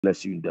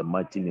Bless you in the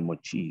mighty name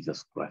of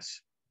Jesus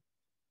Christ.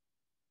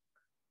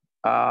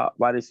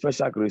 By the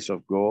special grace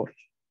of God,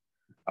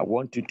 I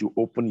want you to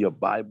open your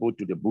Bible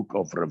to the book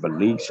of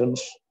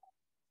Revelations.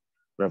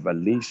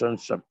 Revelation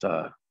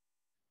chapter.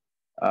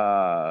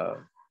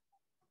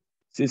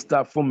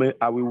 Sister Fume,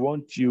 I will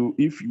want you,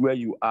 if where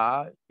you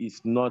are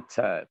is not,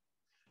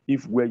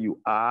 if where you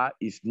are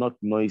is not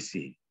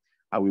noisy,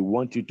 I will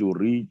want you to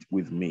read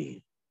with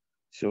me.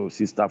 So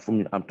Sister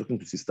Fume, I'm talking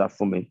to Sister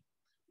Fume.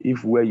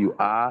 If where you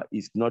are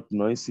is not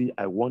noisy,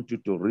 I want you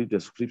to read the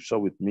scripture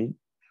with me.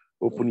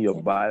 Open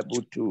your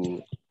Bible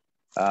to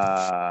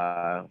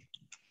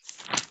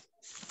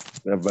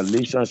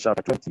Revelation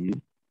chapter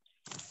 20.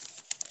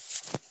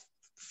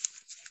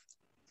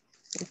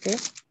 Okay.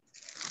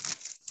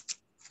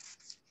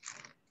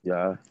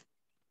 Yeah.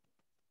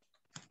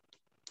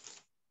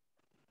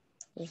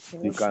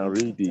 Okay, You can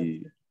read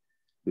the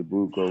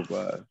book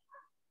of,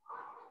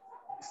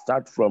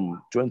 start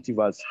from 20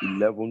 verse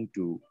 11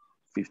 to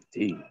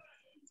 15.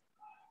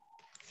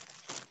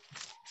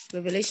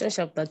 Revelation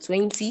chapter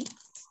 20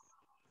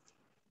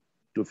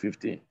 to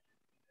 15.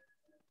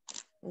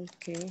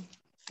 Okay.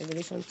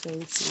 Revelation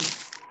 20,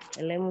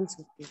 11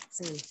 to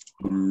 15.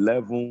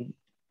 11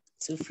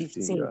 to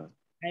 15. Yeah.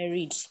 I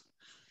read.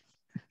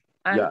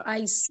 And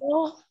I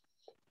saw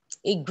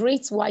a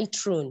great white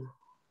throne.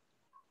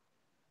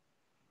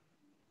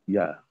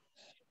 Yeah.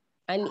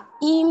 And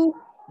him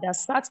that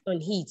sat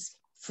on it,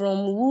 from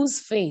whose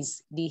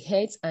face the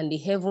earth and the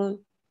heaven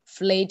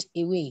fled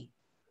away.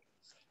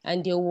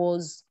 And there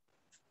was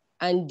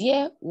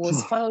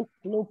found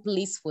no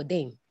place for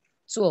them.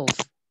 12.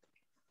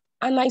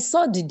 And I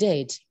saw the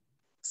dead,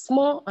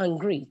 small and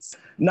great.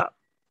 Now,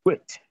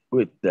 wait,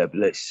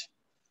 bless.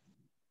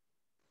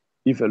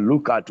 If you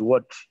look at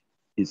what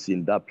is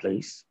in that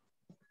place,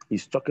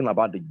 he's talking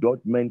about the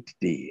judgment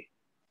day.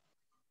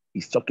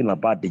 He's talking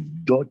about the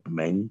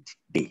judgment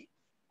day.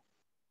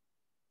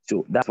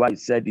 So that's why he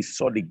said he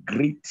saw the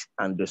great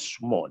and the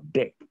small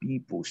dead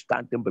people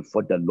standing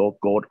before the Lord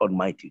God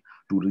Almighty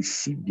to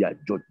receive their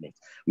judgment.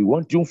 We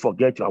want you to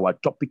forget our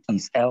topic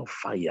is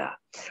hellfire.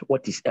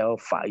 What is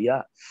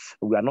hellfire?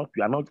 We are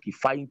not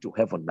referring to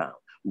heaven now.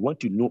 We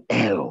want to know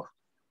hell.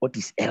 What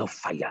is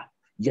hellfire?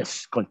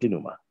 Yes, continue,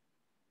 ma.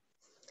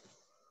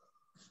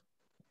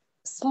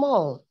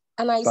 Small,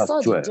 and I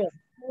saw the dead,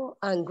 small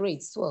and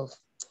great, 12,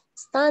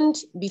 stand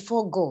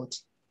before God,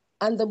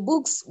 and the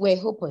books were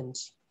opened.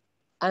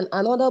 And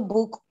another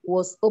book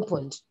was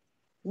opened,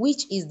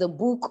 which is the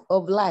book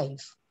of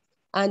life.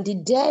 And the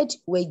dead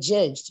were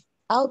judged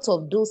out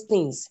of those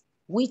things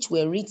which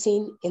were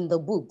written in the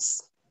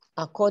books,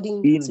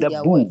 according to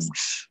their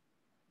works.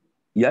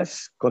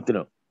 Yes,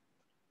 continue.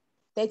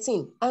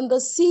 13. And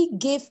the sea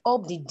gave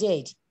up the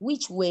dead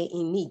which were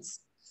in it,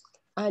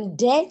 and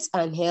death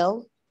and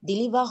hell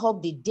deliver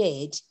up the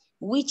dead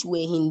which were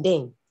in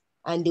them,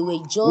 and they were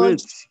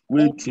judged.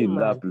 Wait in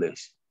that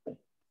place.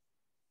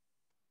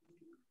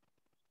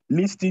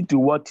 Listen to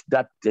what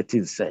that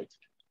 13 said.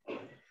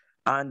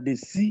 And the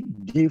sea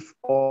gave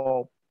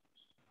up,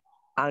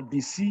 and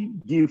the sea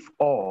gave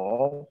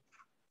up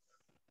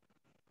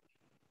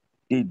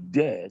the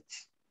dead,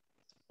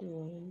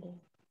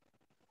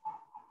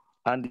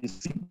 and the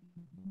sea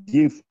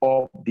gave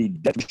up the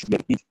dead which were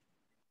in it,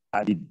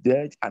 and the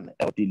dead and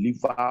hell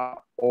deliver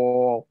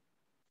all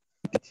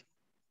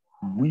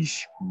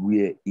which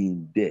were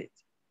in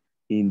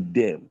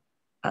them,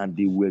 and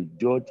they were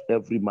judged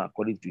every man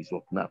according to his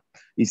work. Now,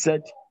 he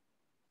said,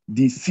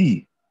 the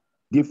sea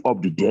gave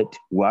up the dead,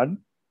 one,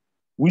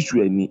 which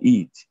were in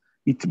it.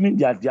 It means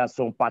that there are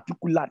some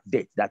particular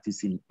death that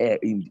is in air,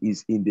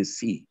 is in the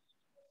sea.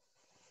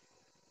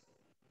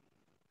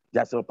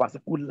 There's a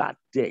particular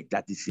death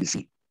that is in the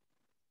sea.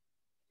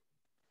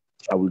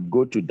 I will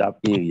go to that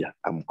area.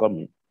 I'm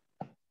coming.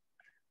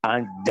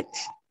 And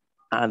death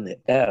and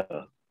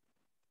hell.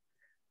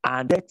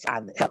 And death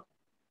and hell.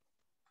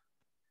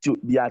 So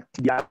they are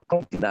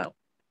coming now.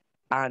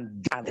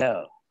 And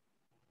hell.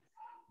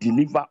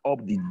 Deliver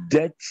up the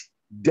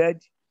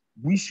dead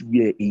which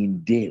were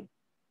in them.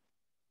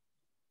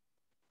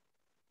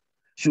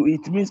 So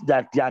it means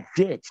that there are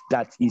death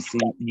that is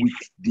with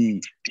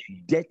the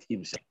death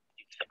himself.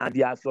 And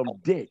there are some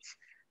death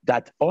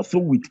that also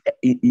with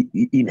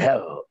in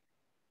hell.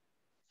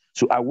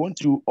 So I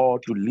want you all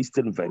to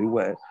listen very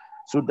well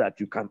so that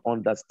you can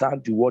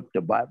understand what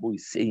the Bible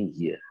is saying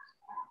here.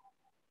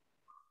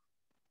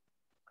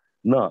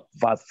 Now,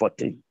 verse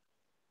 14.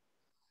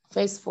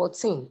 Verse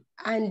 14.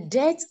 And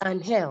death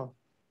and hell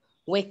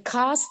were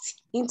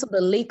cast into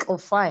the lake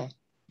of fire.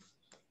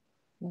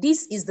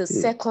 This is the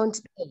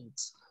second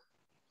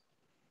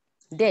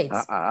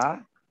death.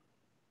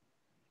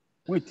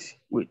 Wait.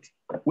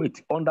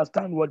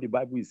 Understand what the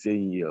Bible is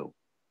saying here.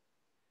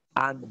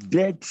 And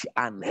death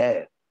and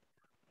hell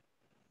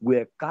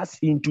were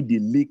cast into the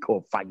lake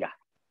of fire.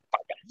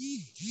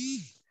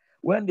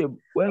 When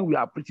we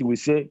are preaching, we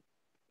say,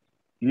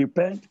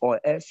 repent or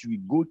else we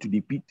go to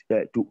the pit,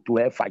 to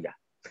hellfire.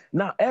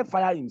 Now,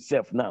 hellfire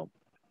himself now,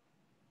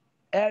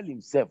 hell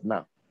himself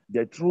now,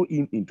 they threw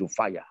him into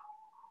fire.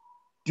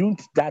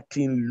 Don't that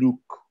thing look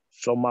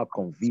somehow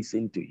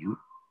convincing to you?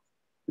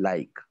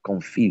 Like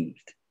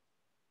confused?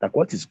 Like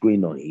what is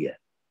going on here?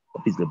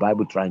 What is the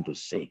Bible trying to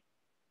say?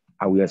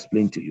 I will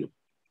explain to you.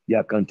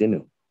 Yeah,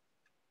 continue.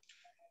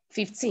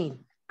 15.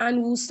 And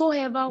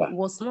whosoever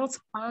was not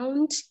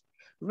found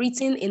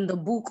written in the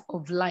book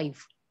of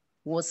life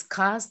was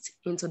cast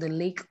into the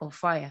lake of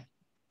fire.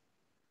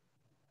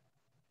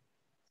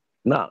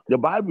 Now, the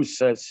Bible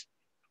says,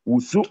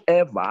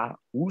 whosoever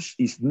whose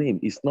his name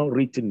is not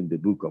written in the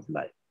book of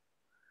life.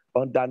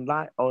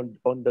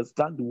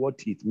 Understand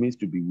what it means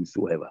to be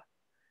whosoever.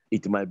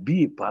 It might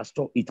be a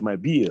pastor, it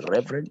might be a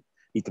reverend,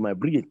 it might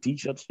be a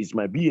teacher, it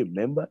might be a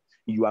member,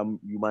 you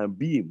might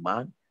be a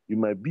man, you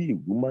might be a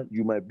woman,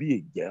 you might be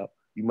a girl,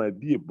 you might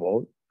be a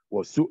boy,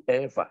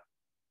 whatsoever.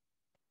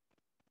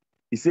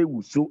 He said,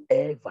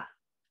 whosoever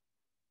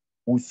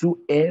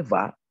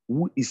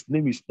who his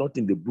name is not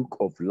in the book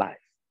of life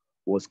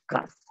was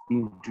cast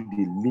into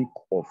the lake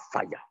of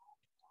fire.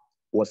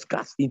 Was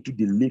cast into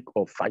the lake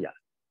of fire.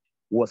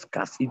 Was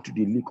cast into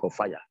the lake of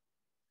fire.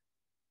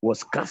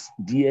 Was cast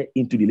there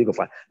into the lake of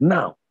fire.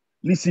 Now,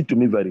 listen to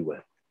me very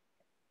well.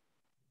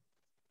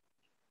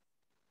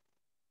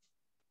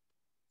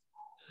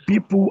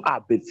 People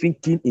have been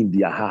thinking in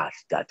their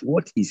hearts that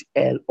what is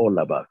hell all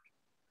about?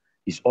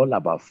 Is all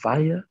about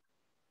fire?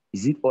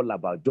 Is it all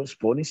about just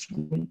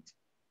punishment?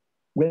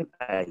 When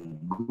I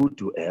go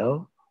to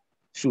hell,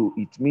 so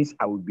it means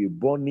I will be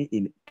burning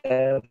in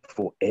hell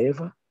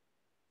forever?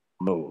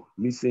 No,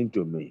 listen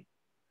to me.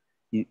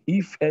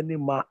 If any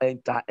man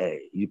enter hell,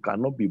 you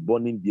cannot be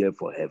burning there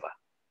forever.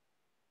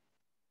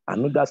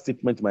 Another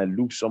statement might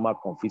look somehow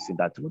confusing.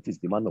 That what is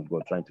the man of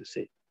God trying to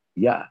say?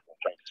 Yeah.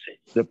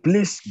 The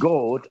place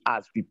God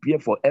has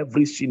prepared for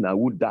every sinner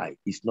who die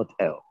is not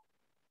hell.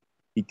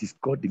 It is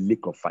called the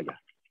lake of fire.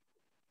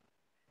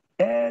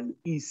 Hell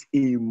is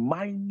a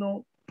minor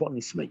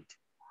punishment.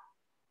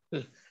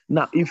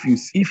 Now, if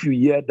you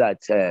hear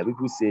that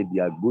people say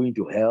they are going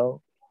to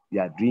hell, they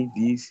are doing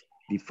this,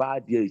 the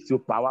fire there is so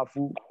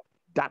powerful,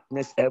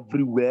 darkness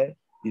everywhere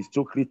is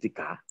so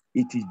critical,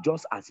 it is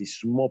just as a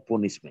small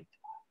punishment.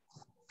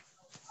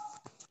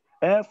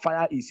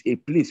 Hellfire is a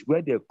place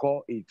where they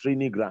call a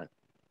training ground.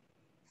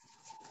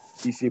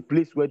 It's a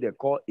place where they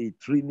call a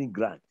training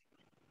ground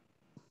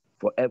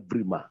for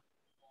every man.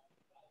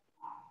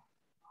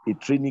 A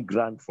training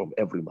ground from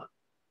every man.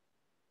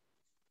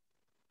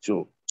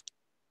 So,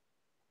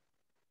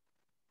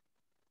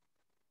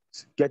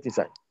 get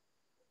inside.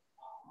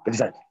 Get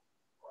inside.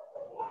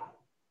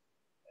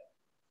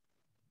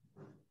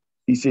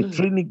 It's a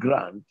training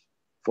ground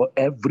for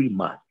every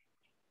man.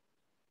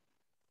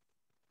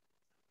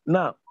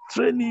 Now,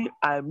 training,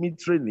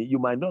 you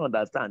might not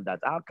understand that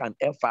how can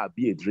hellfire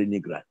be a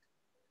training ground?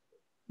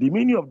 The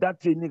meaning of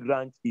that training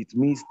ground, it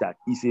means that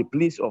it's a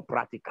place of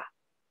practical.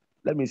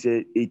 Let me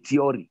say a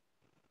theory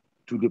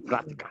to the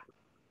practical.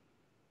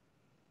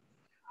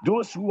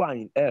 Those who are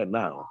in hell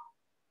now,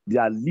 they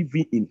are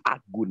living in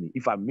agony.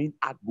 If I mean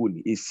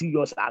agony, a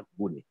serious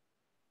agony.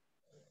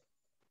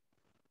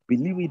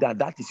 Believing that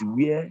that is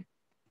where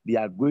they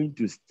are going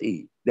to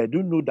stay. They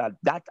don't know that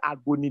that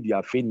agony they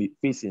are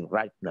facing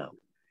right now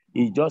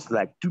is just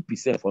like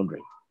 2% of 100.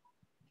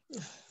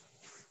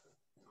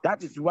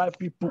 That is why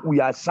we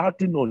are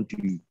shouting unto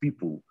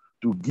people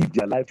to give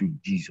their life to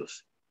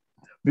Jesus.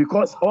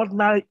 Because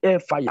ordinary air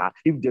fire,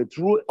 if they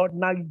throw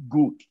ordinary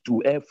goat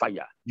to air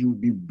fire, you'll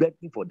be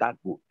begging for that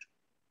goat.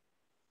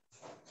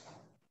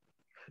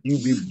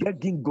 You'll be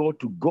begging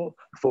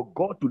for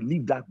God to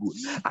leave that goat.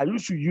 I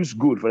used to use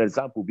goat, for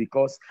example,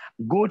 because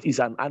goat is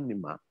an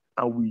animal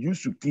and we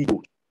used to kill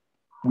goat.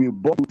 We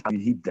bought and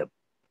we eat them.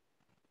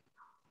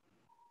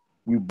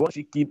 We bought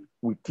chicken,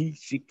 we kill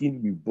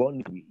chicken, we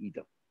burn it, we eat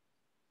them.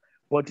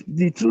 But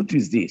the truth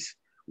is this,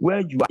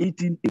 when you are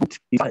eating a goat,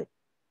 it's fine.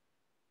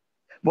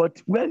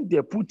 But when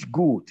they put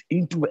goat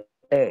into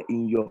air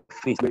in your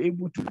face, you're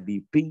able to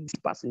the pain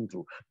passing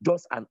through.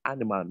 Just an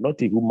animal,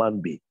 not a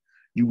human being.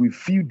 You will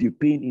feel the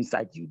pain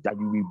inside you that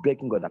you will be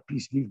begging God that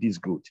please leave this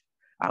goat.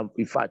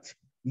 In fact,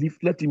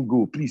 let him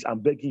go. Please, I'm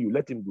begging you,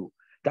 let him go.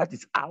 That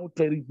is how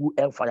terrible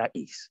hellfire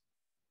is.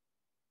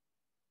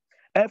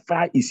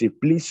 Hellfire is a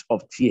place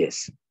of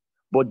tears.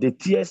 But the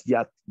tears, they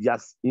are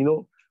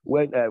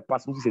when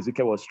Pastor Moses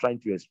Ezekiel was trying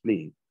to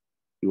explain,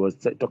 he was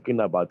talking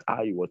about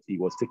how he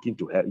was taken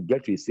to hell.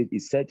 He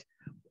said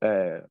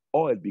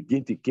oil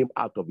began to come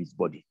out of his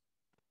body.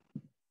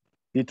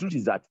 The truth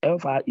is that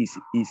hellfire is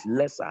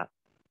lesser.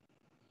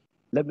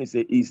 Let me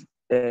say is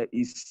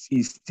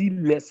still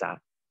lesser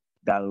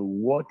than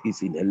what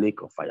is in a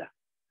lake of fire.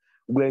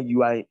 When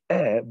you are in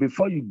air,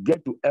 before you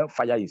get to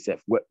hellfire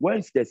itself,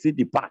 once they say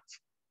depart,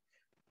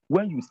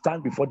 when you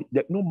stand before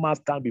no man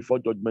stand before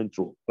judgment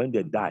throne when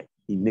they die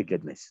in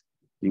nakedness.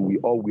 They will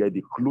all wear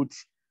the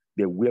clothes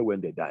they wear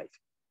when they died.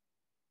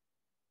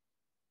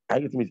 I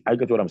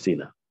get what I'm saying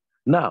now.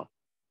 Now,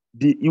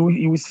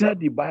 you said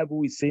the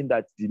Bible is saying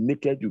that the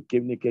naked you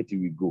came, naked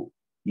you will go.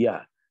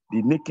 Yeah,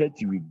 the naked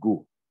you will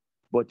go.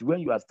 But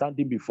when you are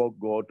standing before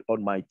God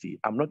Almighty,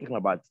 I'm not talking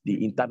about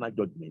the internal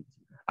judgment.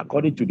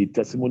 according to the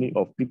testimony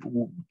of people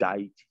who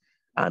died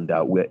and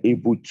were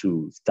able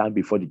to stand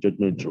before the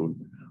judgment throne,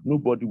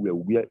 nobody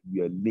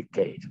were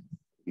naked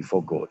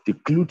before God. The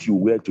cloth you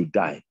wear to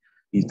die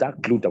is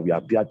that cloth that will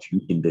appear to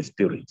you in the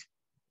spirit.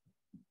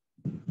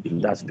 In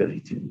that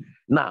spirit.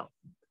 Now,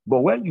 but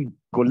when you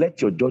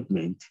collect your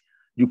judgment,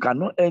 you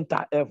cannot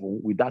enter heaven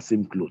with that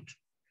same cloth.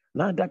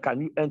 Neither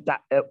can you enter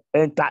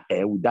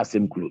air with that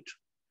same cloth.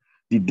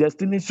 The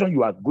destination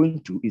you are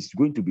going to is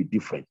going to be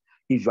different.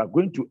 If you are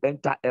going to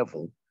enter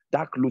heaven,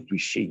 that cloth will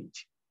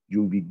change.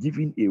 You will be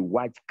given a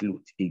white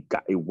cloth, a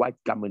white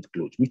garment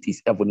cloth, which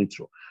is heavenly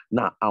true.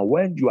 Now, and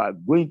when you are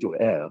going to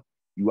hell,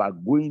 you are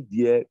going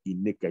there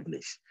in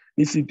nakedness.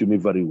 Listen to me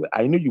very well.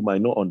 I know you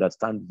might not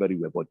understand very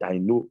well, but I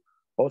know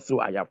also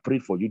I have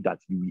prayed for you that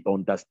you will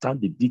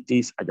understand the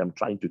details I am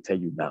trying to tell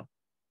you now.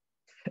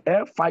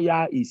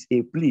 Hellfire is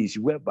a place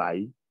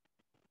whereby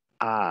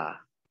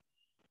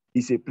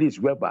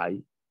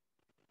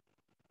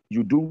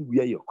you don't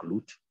wear your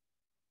clothes.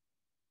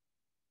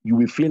 You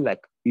will feel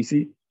like, you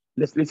see,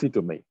 let's listen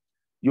to me.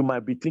 You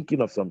might be thinking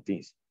of some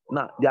things.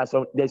 Now, there's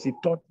a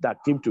thought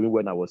that came to me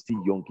when I was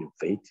still young in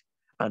faith,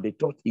 and the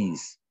thought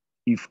is,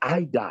 if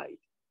I died,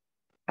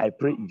 I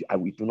pray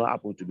it will not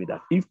happen to me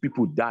that if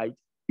people died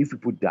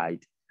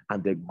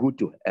and they go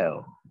to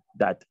hell,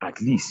 that at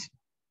least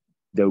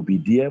they will be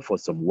there for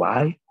some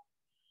while.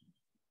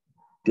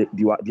 They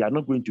are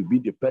not going to be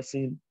the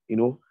person, you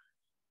know.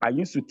 I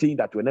used to think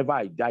that whenever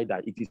I die,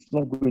 that it is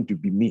not going to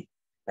be me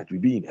that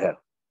will be in hell.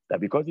 That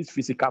because this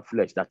physical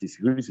flesh that is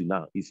risen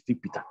now is still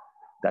Peter,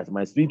 that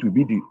my spirit will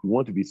be the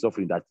one to be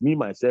suffering, that me,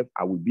 myself,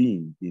 I will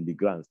be in the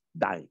ground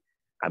dying.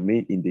 I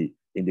mean in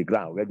the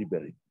ground, already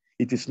buried.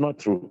 It is not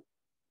true.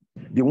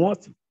 The one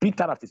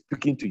Peter that is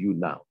speaking to you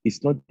now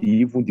is not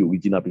even the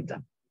original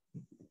Peter.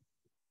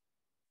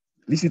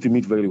 Listen to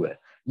me very well.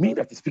 Me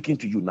that is speaking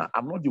to you now,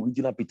 I'm not the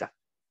original Peter.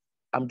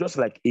 I'm just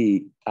like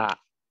an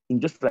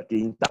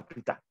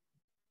interpreter.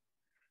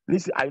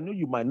 Listen, I know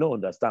you might not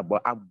understand,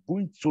 but I'm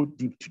going so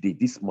deep today,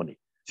 this morning,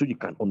 so you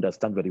can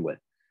understand very well.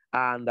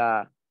 And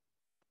I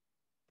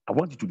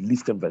want you to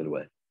listen very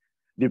well.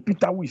 The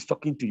Peter who is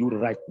talking to you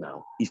right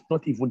now is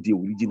not even the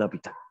original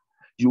Peter.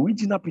 The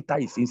original Peter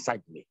is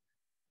inside me.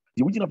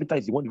 The original Peter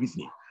is the one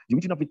listening. The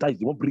original Peter is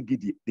the one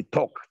bringing the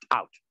talk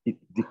out, the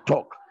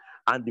talk.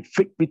 And the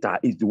fake Peter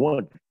is the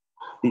one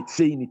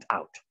saying it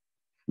out.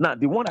 Now,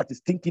 the one that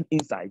is thinking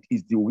inside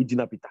is the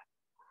original Peter.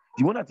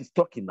 The one that is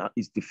talking now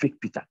is the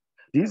fake Peter.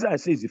 The reason I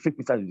say it's the fake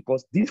Peter is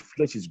because this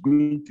flesh is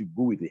going to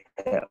go with the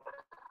hell.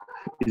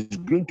 It's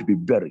going to be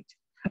buried.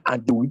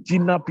 And the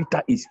original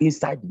Peter is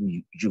inside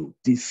you,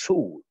 the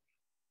soul.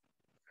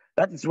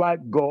 That is why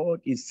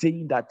God is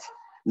saying that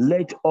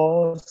let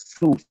all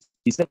souls,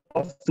 he said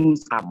all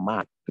souls are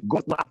mad.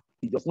 God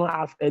does not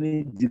have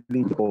any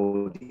dealing with the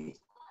body.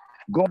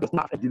 God does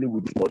not have dealing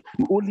with the body.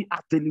 He only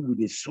has dealing with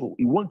the soul.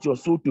 He wants your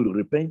soul to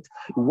repent.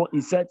 He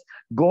said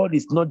God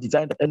is not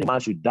designed that any man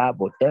should die,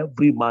 but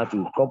every man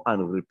should come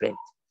and repent.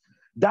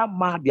 That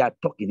man they are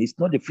talking, it's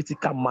not the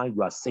physical man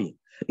you are saying.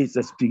 It's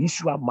a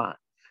spiritual man.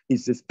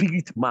 It's a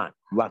spirit man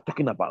you are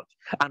talking about.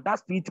 And that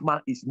spirit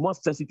man is more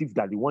sensitive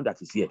than the one that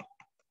is here.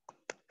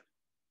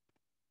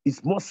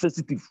 It's more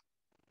sensitive.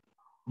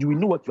 You will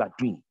know what you are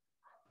doing.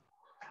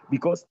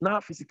 Because now,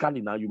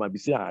 physically, now you might be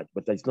saying,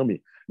 but it's not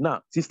me.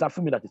 Now, Sister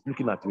Fumi that is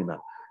looking at me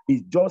now,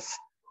 it's just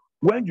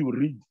when you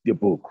read the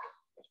book,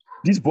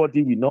 this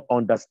body will not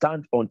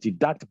understand until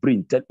that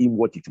brain tell him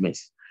what it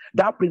means.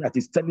 That brain that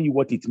is telling you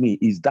what it means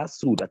is that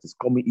soul that is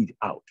coming it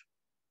out.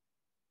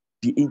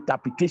 The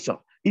interpretation.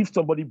 If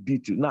somebody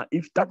beat you, now,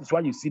 if that is why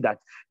you see that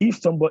if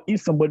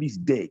somebody is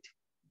dead,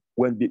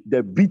 when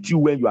they beat you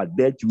when you are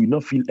dead, you will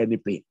not feel any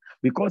pain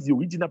because the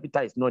original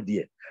Peter is not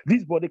there.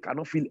 This body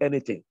cannot feel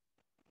anything.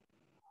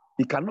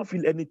 It cannot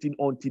feel anything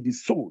until the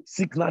soul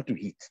signal to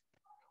it,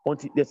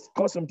 until there's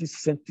called something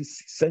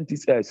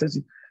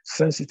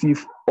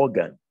sensitive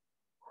organ.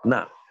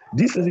 Now,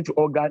 this sensitive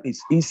organ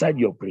is inside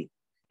your brain.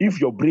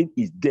 If your brain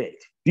is dead,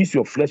 this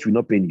your flesh will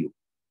not pain you.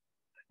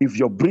 If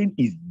your brain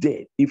is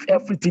dead, if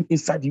everything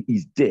inside you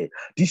is dead,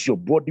 this your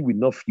body will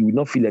not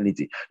feel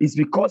anything. It's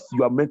because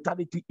your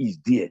mentality is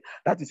there.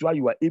 That is why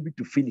you are able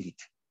to feel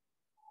it.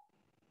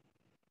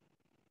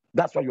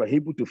 That's why you are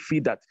able to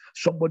feel that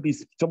somebody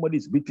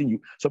is beating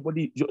you,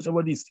 somebody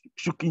is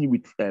shooking you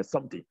with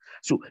something.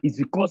 So it's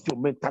because your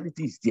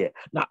mentality is there.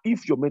 Now,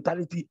 if your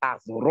mentality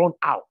has run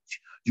out,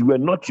 you are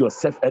not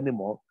yourself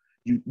anymore.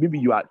 Maybe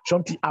you are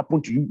something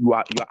happened to you. You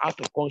are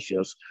out of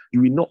conscience.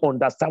 You will not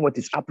understand what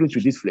is happening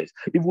to this flesh.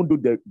 Even though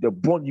they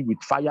burn you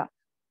with fire,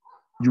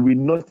 you will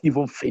not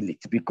even feel it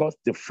because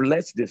the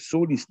flesh, the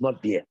soul is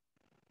not there.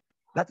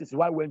 That is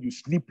why when you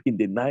sleep in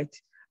the night,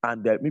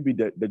 and maybe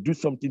they do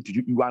something to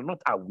you, you are not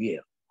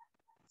aware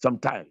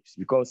sometimes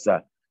because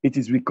it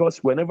is because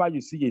whenever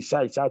you see a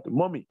child shout,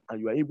 "Mommy," and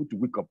you are able to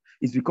wake up,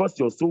 it's because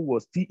your soul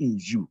was still in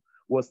you,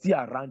 was still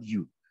around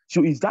you.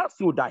 So it's that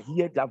soul that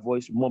hears that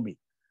voice, "Mommy,"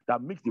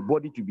 that makes the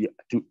body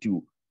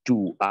to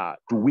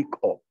wake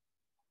up.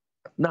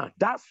 Now,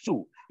 that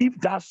soul If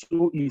that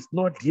soul is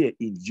not there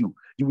in you,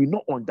 you will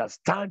not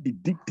understand the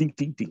deep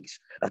thinking things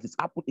that is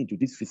happening into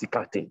these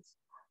physical things.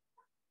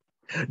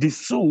 The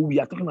soul we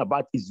are talking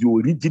about is the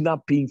original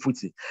painful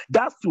thing.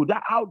 That's so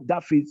that how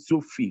that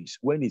soul feels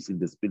when it's in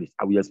the spirit.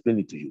 I will explain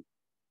it to you.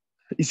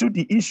 So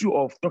the issue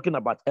of talking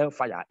about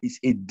hellfire is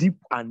a deep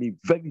and a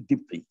very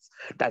deep thing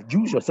that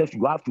you yourself,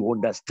 you have to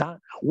understand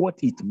what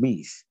it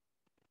means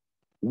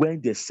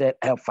when they say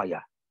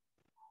hellfire.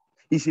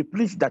 It's a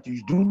place that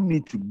you don't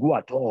need to go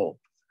at all.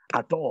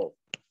 At all.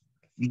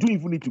 You don't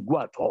even need to go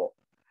at all.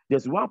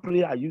 There's one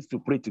prayer I used to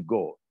pray to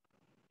God,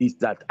 is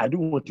that I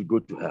don't want to go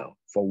to hell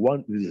for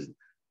one reason.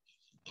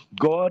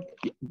 God,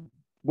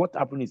 what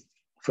happened is,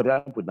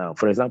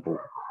 for example,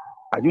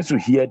 I used to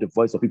hear the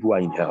voice of people who are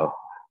in hell.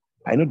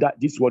 I know that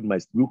this word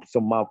might look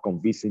somehow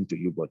convincing to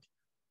you, but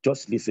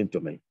just listen to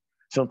me.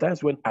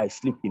 Sometimes when I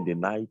sleep in the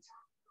night,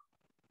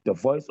 the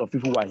voice of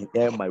people who are in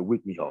hell might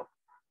wake me up.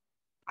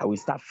 I will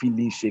start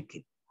feeling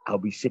shaking. I'll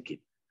be shaking.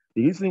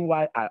 The reason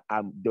why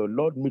the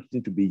Lord makes me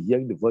to be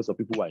hearing the voice of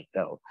people who are in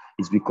hell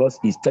is because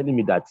He's telling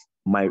me that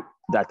I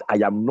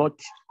am not,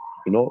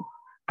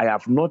 I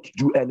have not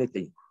do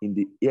anything in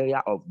the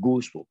area of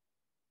gospel.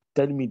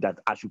 Telling me that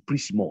I should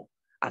preach more,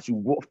 I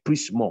should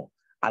preach more,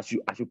 I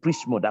should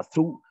preach more. That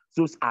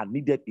souls are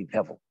needed in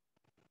heaven.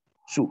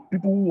 So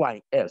people who are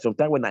in hell,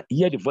 sometimes when I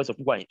hear the voice of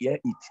people who are in hell,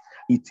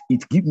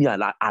 it gives me a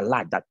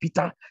light that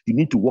Peter, you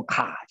need to work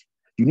hard.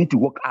 You need to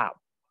work hard.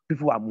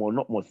 People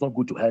must not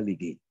go to hell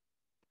again.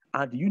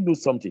 And you know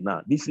something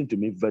now. Listen to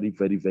me very,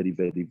 very, very,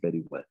 very,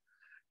 very well.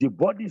 The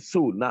body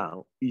soul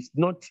now is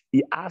not.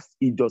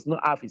 It does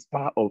not have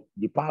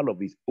the power of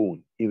its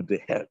own in the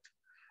earth.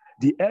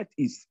 The earth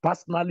is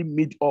personally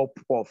made up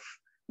of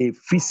a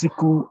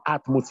physical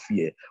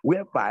atmosphere,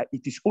 whereby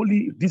it is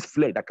only this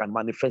flesh that can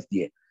manifest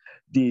there.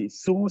 The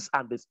souls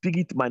and the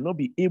spirit might not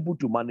be able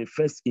to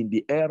manifest in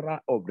the era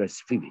of the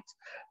spirit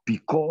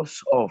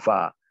because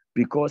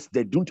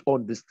they don't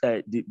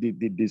understand.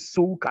 The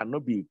soul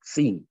cannot be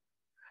seen.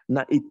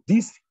 Now,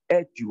 this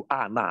earth you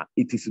are now,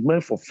 it is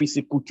meant for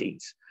physical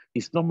things.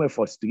 It's not meant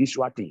for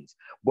spiritual things.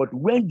 But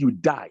when you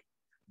die,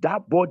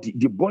 that body,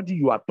 the body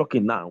you are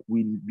talking now,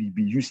 will be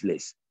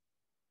useless.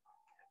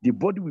 The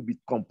body will be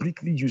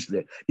completely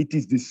useless. It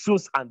is the soul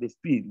and the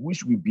spirit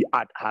which will be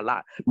at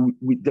halal.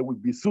 They will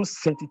be so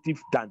sensitive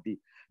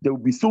they will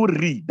be so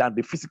real than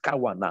the physical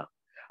one now.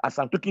 As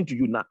I'm talking to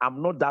you now,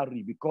 I'm not that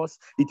real because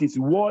it is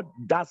what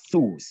that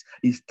soul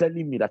is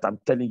telling me that I'm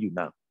telling you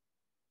now.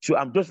 So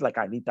I'm just like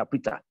an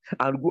interpreter.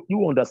 And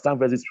you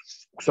understand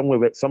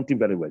something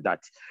very well,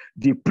 that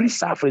the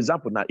preacher, for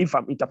example, now, if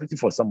I'm interpreting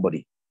for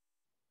somebody,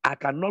 I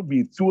cannot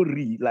be so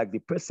real like the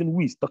person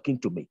who is talking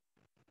to me.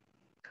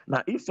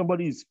 Now, if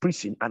somebody is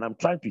preaching and I'm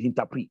trying to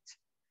interpret,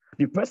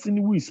 the person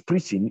who is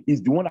preaching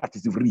is the one that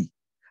is real.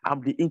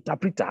 I'm the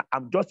interpreter.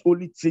 I'm just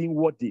only saying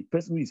what the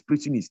person who is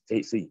preaching is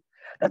saying.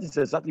 That is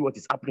exactly what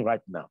is happening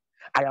right now.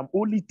 I am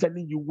only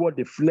telling you what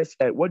the flesh,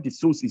 what the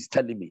soul is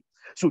telling me.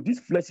 So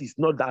this flesh is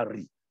not that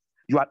real.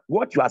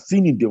 What you are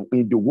seeing in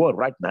the world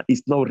right now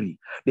is not real.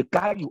 The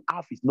car you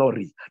have is not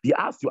real. The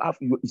house you have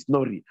is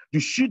not real. The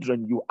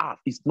children you have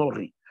is not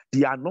real.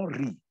 They are not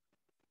real.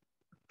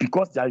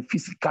 Because they are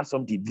physical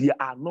something, they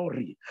are not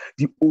real.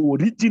 The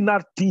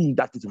original thing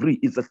that is real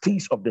is the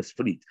things of the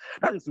spirit.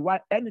 That is why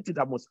anything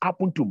that must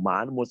happen to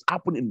man must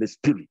happen in the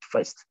spirit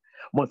first.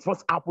 Must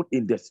first happen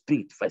in the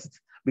spirit first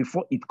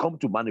before it comes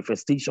to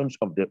manifestations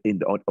of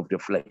the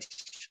flesh.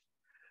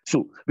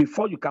 So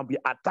before you can be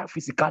attacked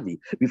physically,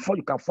 before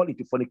you can fall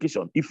into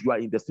fornication, if you are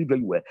in the spirit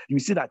very well, you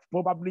see that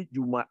probably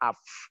you might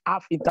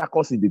have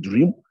intercourse in the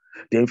dream.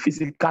 Then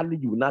physically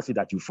you will not see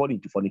that you fall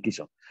into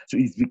fornication. So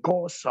it's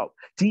because of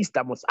things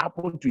that must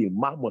happen to a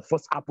man must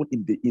first happen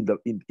in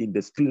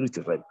the spirit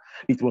realm.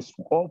 It must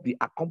all be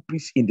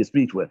accomplished in the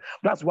spirit realm.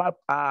 That's why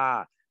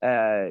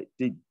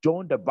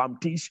John the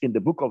Baptist in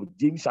the book of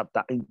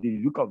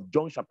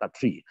John chapter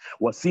 3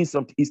 was saying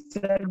something. He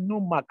said, "No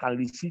man can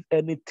receive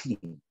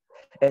anything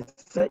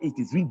except it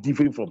is being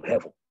given from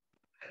heaven."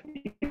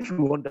 If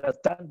you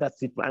understand that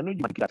statement, I know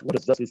you get what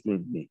does that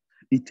statement mean.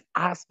 It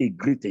has a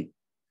great thing.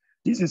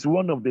 This is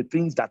one of the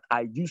things that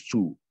I used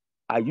to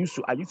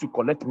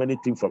collect many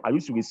things from. I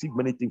used to receive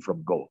many things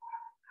from God.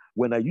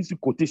 When I used to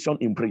quotation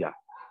in prayer,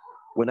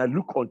 when I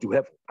look unto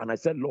heaven and I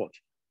said, Lord,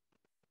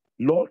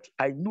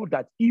 I know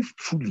that if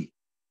truly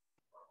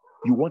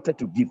you wanted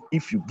to give,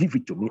 if you give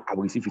it to me, I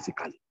will receive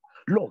physically.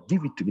 Lord,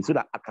 give it to me so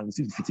that I can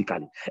receive it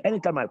physically.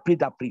 Anytime I pray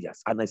that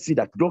prayers and I see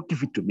that, Lord,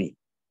 give it to me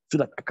so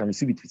that I can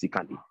receive it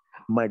physically.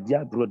 My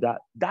dear brother,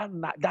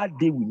 that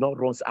day will not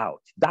run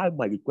out. That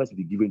my request will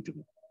be given to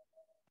me.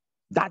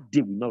 That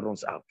day will not run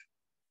out.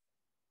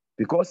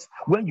 Because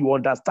when you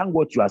understand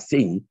what you are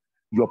saying,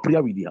 your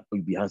prayer will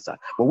be answered.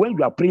 But when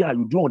you are praying and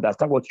you don't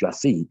understand what you are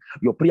saying,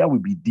 your prayer will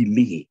be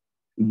delayed.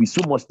 It will be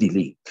so much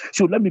delay.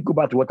 So let me go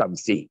back to what I'm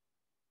saying.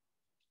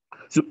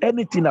 So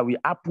anything that will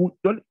happen,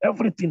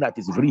 everything that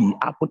is real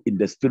happen in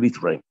the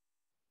spirit realm.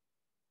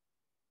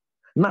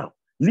 Now,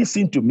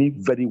 listen to me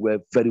very well,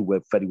 very well,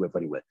 very well,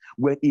 very well.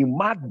 When a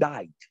man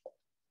died,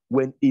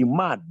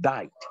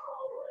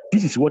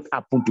 This is what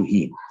happened to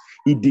him.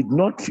 He did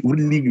not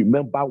really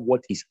remember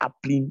what is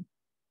happening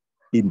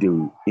in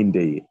the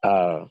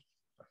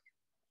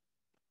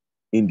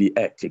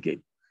earth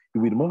again. He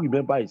will not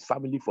remember his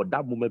family for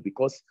that moment,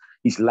 because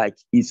it's like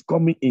he's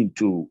coming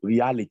into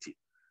reality.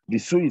 The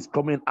soul is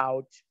coming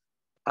out,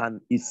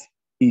 and is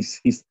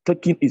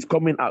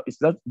coming out.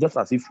 It's not just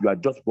as if you are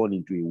just born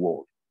into a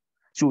world.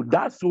 So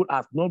that soul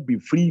has not been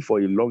free for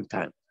a long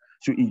time.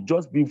 So it's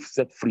just been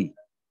set free.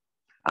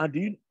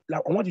 And I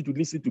want you to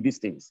listen to these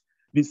things.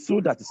 The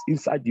soul that is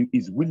inside you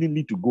is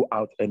willingly to go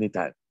out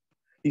anytime.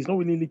 It's not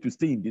willingly to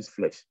stay in this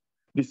flesh.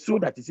 The soul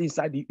that is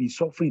inside you is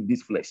suffering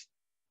this flesh.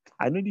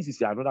 I know this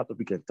is another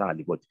topic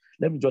entirely, but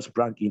let me just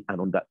bring in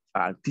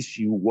and teach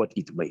you what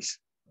it means.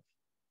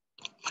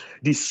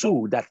 The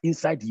soul that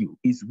inside you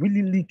is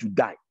willingly to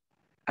die.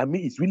 I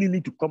mean, it's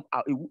willingly to come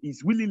out.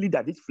 It's willingly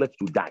that this flesh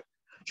to die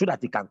so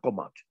that it can come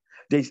out.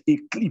 There's a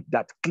clip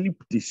that clip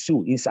the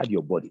soul inside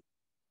your body.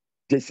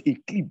 There's a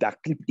clip that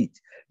clip it,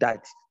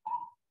 that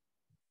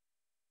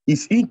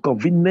is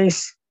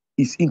inconvenience,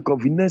 is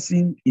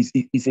inconveniencing, is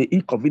an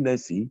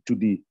inconveniencing to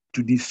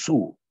the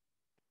soul.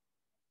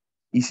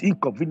 It's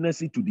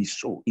inconveniencing to the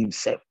soul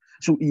himself.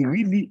 So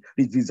the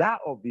desire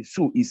of the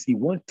soul is he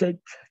wanted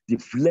the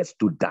flesh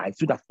to die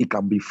so that it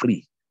can be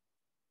free.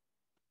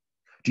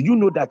 Do you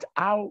know that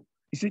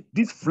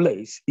this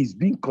flesh is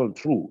being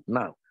controlled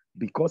now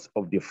because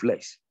of the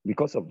flesh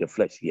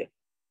here?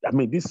 I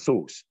mean, this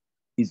soul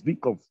is being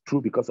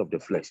controlled because of the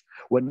flesh.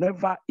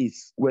 Whenever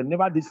this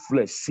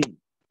flesh sin,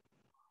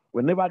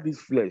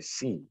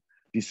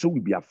 the soul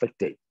will be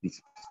affected, the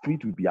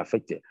spirit will be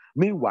affected.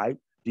 Meanwhile,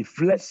 the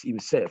flesh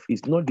himself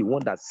is not the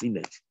one that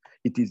sinned.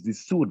 It is the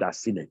soul that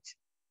sinned.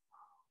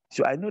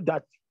 So I know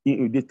that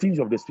the things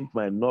of the spirit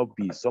might not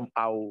be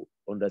somehow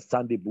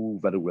understandable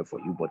very well for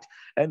you. But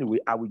anyway,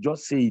 I will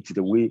just say it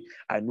the way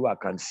I know I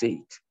can say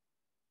it.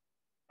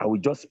 I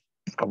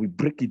will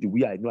break it the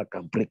way I know I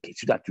can break it,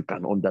 so that you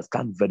can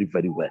understand very,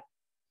 very well.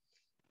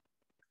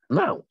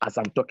 Now, as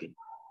I'm talking,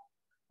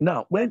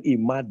 now, when a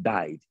man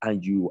died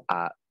and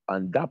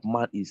that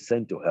man is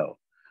sent to hell,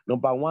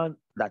 number one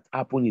that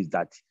happened is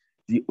that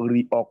the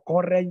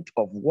reoccurrence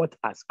of what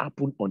has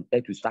happened on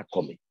earth will start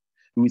coming.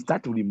 We will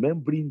start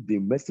remembering the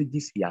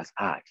messages he has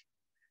had.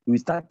 We will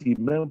start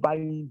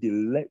remembering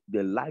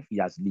the life he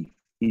has lived.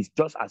 It's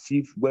just as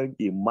if when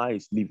a man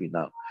is living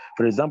now,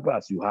 for example,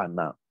 as you are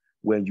now,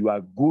 when you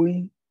are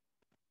going,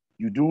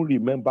 you don't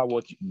remember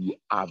what you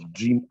have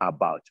dreamed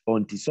about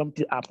until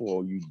something happens,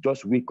 or you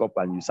just wake up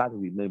and you start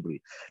remembering.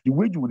 The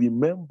way you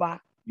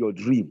remember your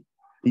dream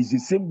is the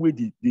same way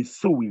the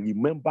soul will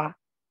remember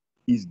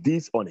his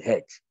days on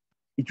earth.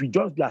 It will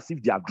just be as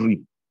if they have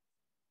dreamed.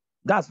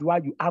 That's why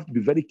you have to be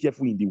very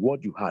careful in the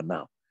world you are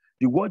now.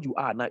 The world you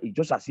are now is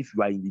just as if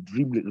you are in the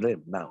dream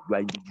realm now. You are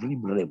in the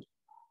dream realm.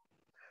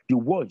 The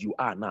world you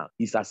are now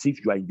is as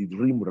if you are in the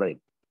dream realm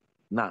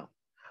now.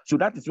 So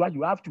that is why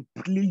you have to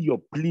play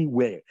your play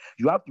well.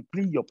 You have to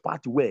play your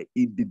part well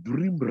in the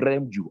dream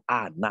realm you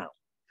are now,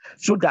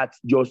 so that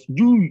the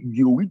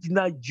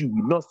original you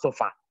will not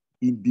suffer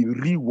in the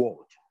real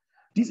world.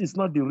 This is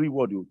not the real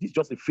world. This is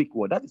just a fake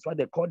world. That is why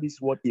they call this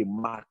world a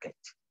market.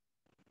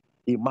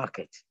 A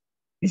market.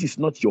 This is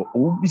not your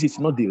own. This is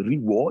not the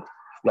real world.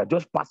 You are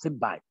just passing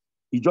by.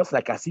 It's just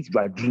like as if you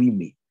are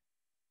dreaming.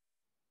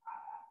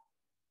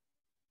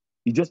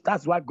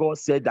 That's why God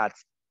said that.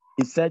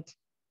 He said,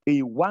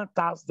 a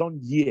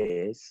 1,000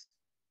 years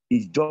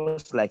is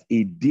just like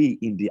a day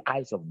in the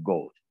eyes of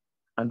God.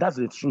 And that's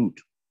the truth.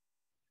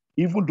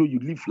 Even though you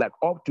live like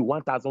up to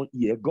 1,000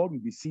 years, God will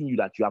be seeing you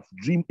that you have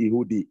dreamed a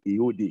whole day, a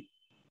whole day.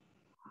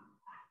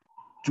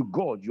 To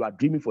God, you are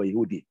dreaming for a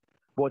whole day.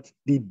 But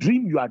the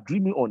dream you are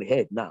dreaming on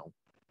earth now,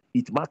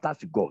 it matters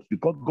to God,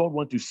 because God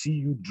wants to see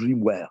you dream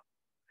well.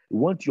 He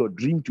wants your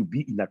dream to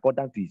be in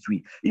accordance to his will.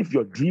 If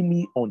your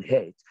dreaming on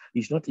earth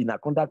is not in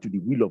accordance to the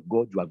will of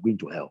God, you are going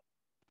to hell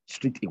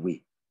straight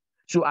away.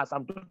 So as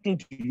I'm talking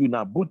to you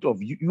now, both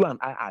of you, you and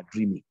I are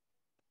dreaming.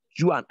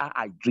 You and I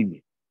are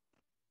dreaming.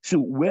 So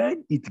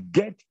when it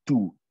gets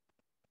to,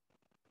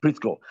 praise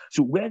God,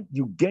 so when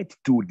you get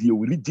to the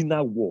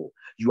original war,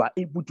 you are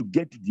able to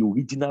get to the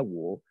original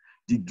war,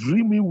 the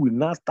dreaming will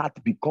now start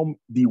to become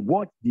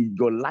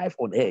your life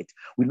on earth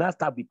will now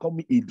start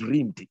becoming a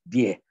dream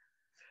there.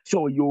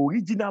 So your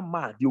original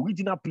man, the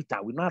original Peter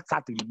will now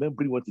start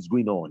remembering what is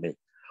going on there,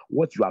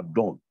 what you have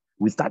done.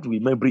 We start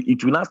remembering.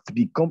 It will not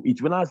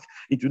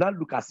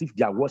look as if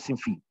they are watching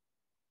film.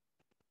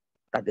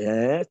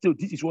 So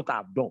this is what I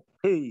have done.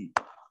 Hey,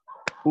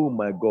 oh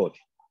my God,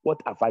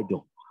 what have I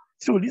done?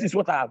 So this is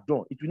what I have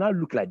done. It will not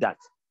look like that.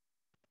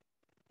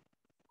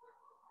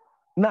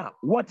 Now,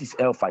 what is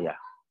hellfire?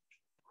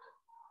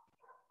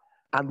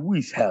 And who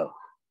is hell?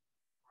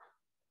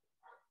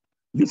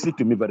 Listen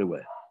to me very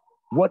well.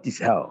 What is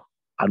hell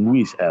and who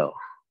is hell?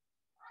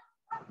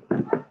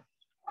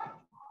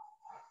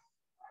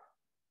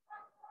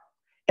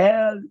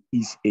 Hell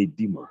is a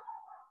demon.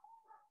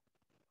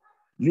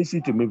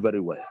 Listen to me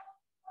very well.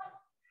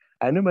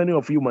 I know many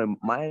of you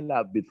might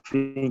have been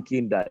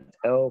thinking that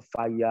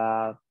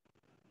hellfire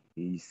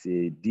He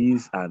said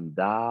this and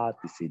that.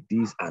 He said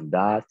this and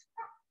that.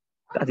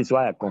 That is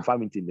why I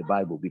confirm it in the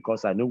Bible,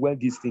 because I know when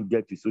these things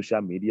get to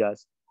social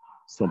medias,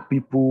 some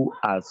people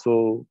are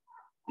so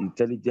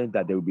intelligent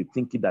that they will be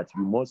thinking that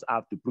you must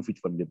have to prove it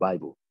from the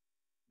Bible.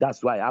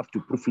 That's why I have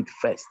to prove it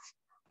first.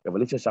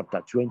 Revelation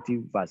chapter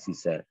 20,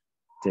 verses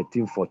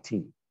 13,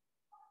 14.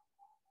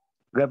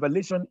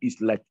 Revelation is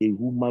like a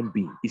human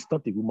being. It's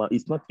not a human.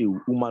 It's not a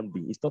human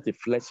being. It's not a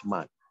flesh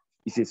man.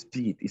 It's a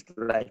spirit. It's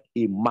like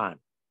a man.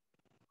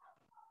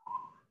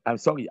 I'm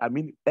sorry. I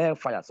mean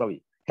hellfire.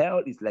 Sorry.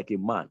 Hell is like a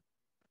man.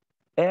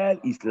 Hell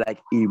is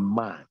like a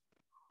man.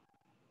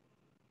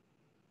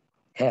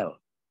 Hell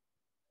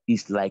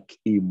is like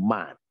a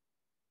man.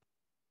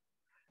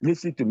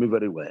 Listen to me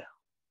very well.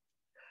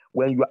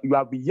 When you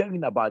have been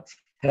hearing about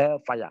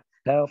hellfire,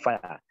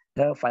 hellfire,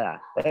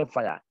 hellfire,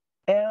 hellfire,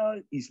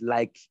 hell is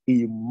like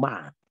a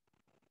man.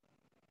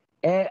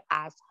 Hell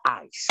has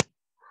eyes.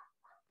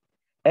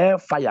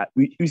 Hellfire,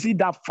 you see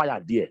that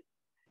fire there.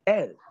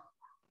 Hell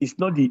is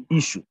not the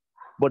issue,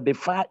 but the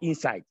fire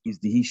inside is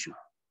the issue.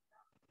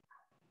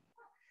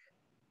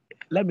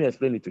 Let me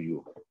explain it to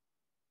you.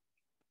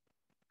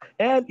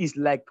 Hell is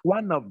like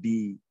one of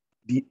the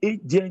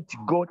agent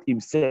God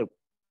himself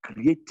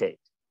created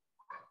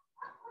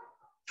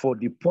for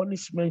the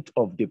punishment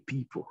of the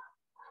people.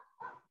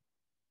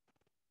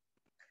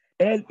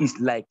 Hell is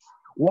like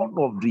one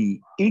of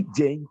the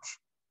agents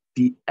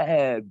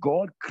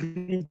God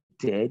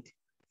created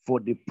for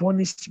the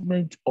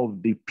punishment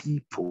of the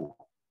people.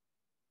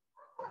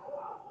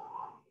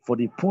 For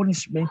the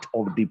punishment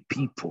of the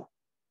people.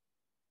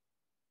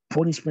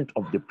 Punishment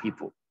of the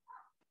people.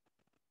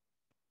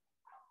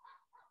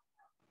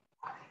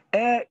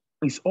 Hell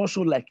is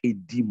also like a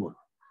demon.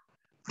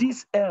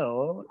 This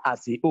hell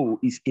as a whole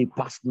is a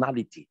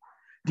personality.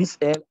 This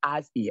hell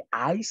has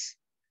eyes,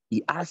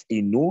 he has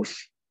a nose,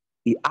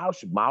 he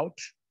has mouth,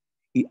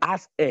 he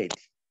has head,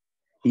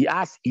 he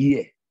has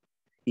ear,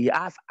 he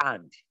has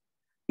hand,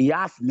 he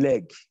has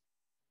leg,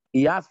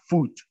 he has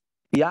foot,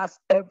 he has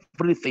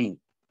everything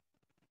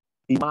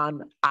a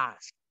man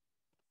has.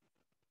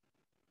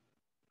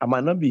 I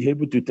might not be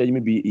able to tell you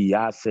maybe he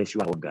has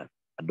sexual organ.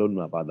 I don't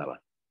know about that one.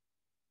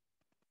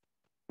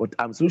 But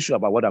I'm so sure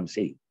about what I'm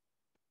saying.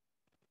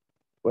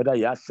 Whether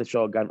he has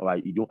sexual organ or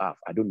you don't have,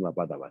 I don't know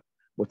about that one.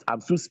 But I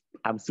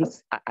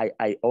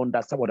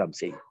understand what I'm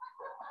saying.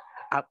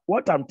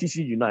 What I'm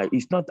teaching you now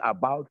is not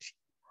about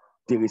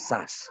the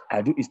research.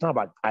 It's not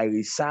about I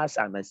research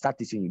and I start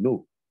teaching you.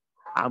 No.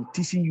 I'm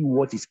teaching you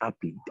what is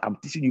happening. I'm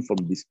teaching you from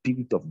the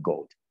Spirit of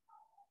God.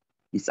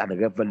 It's a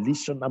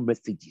revelational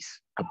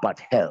messages about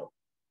hell.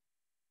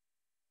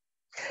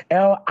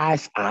 Hell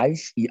has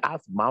eyes, he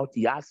has mouth,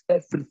 he has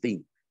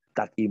everything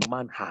that a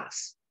man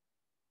has.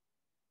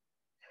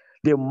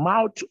 The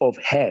mouth of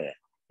hell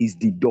is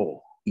the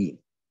door in.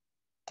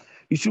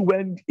 You see,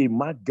 when a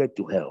man gets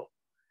to hell,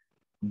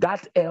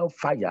 that hell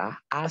fire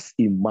has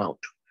a mouth.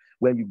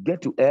 When you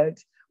get to hell,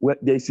 well,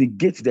 there's a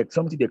gate, there's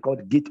something they call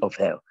the gate of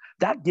hell.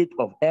 That gate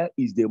of hell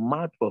is the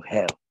mouth of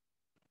hell.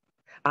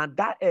 And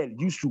that hell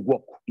used to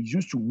walk, it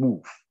used to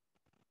move.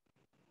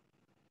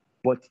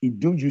 But it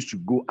don't used to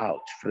go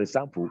out. For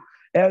example,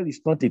 hell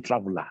is not a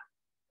traveler.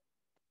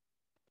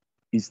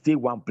 He stay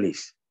one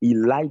place. He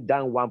lie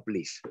down one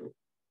place.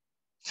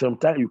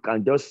 Sometimes you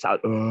can just shout,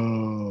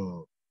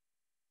 oh.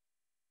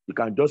 You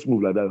can just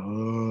move like that.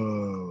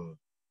 Oh.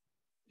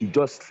 You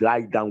just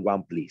lie down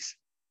one place.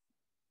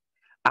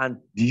 And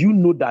do you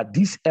know that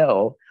this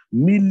hell,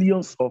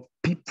 millions of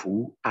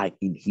people are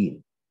in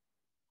him?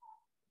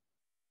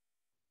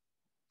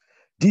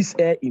 This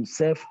hell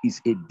himself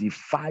is a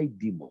defied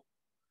demon.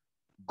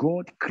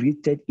 God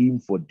created him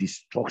for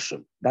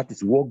destruction. That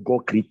is what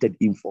God created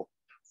him for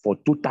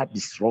total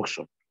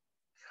destruction.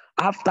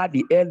 After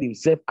the hell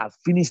himself has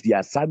finished the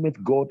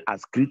assignment God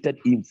has created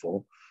him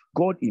for,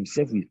 God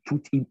himself will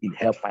put him in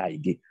hellfire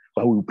again,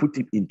 but will put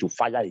him into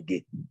fire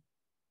again.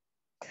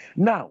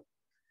 Now,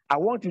 I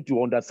want you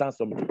to understand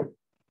something.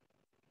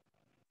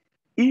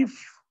 If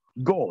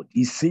God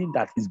is saying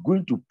that he's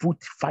going to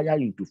put fire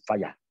into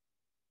fire,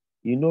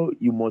 you know,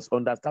 you must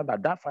understand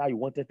that that fire you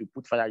wanted to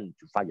put fire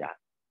into fire,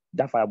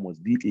 that fire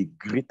must be a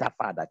greater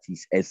fire that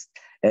is,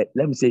 let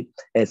me say,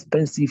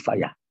 expensive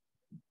fire.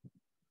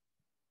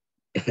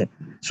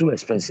 So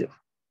expensive.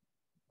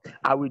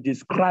 I will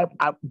describe,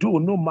 though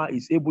no man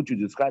is able to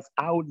describe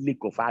how lake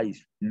of fire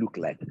look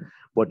like,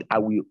 but I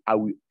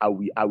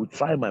will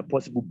try my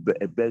possible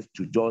best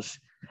to just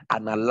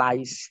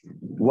analyze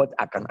what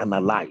I can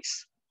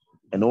analyze.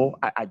 You know,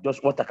 I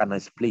just what I can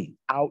explain,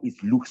 how it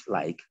looks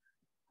like,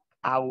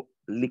 how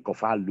lake of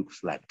fire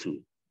looks like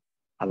too.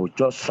 I will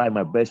just try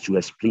my best to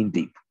explain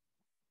deep.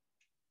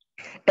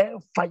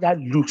 Hellfire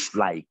looks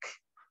like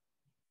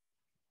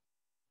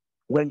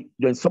when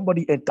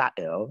somebody enter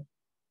hell,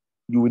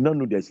 you will not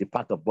know there's a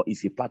part of body.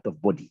 It's a part of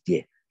body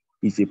there.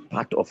 It's a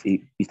part of a.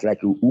 It's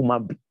like a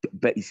human.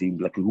 It's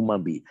like a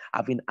human being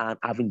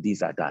having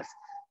this or that.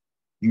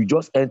 You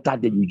just enter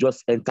there. You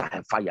just enter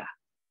a fire.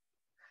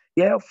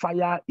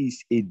 Hellfire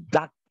is a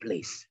dark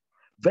place,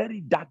 very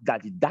dark.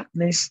 That the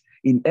darkness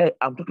in air,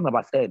 I'm talking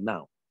about air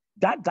now.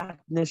 That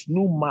darkness,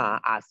 no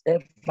man has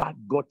ever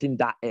gotten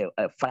that air,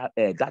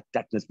 that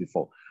darkness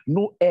before.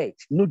 No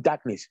earth, no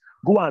darkness.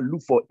 Go and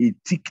look for a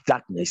thick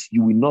darkness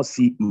you will not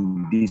see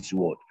in this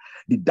world.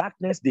 The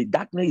darkness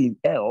in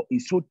hell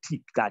is so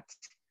thick that,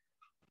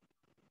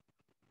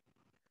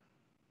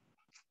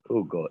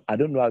 oh God, I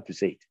don't know how to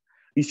say it.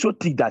 It's so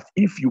thick that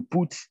if you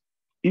put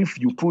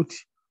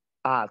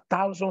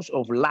thousands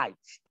of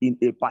lights in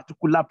a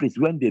particular place,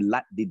 when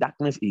the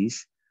darkness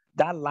is,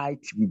 that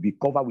light will be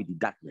covered with the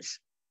darkness.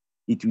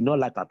 It will not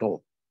light at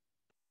all.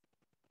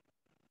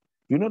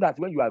 You know that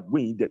when you are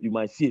going, that you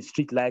might see a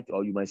street light,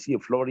 or you might see a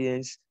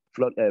Florence,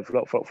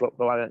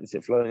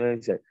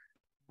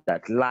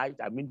 that light.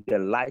 I mean, the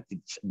light,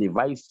 the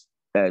very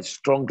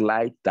strong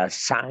light that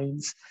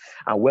shines,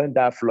 and when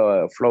that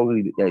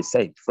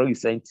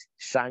fluorescent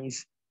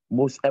shines,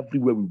 most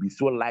everywhere will be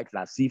so light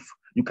as if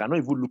you cannot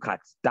even look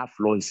at that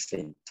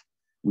fluorescent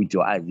with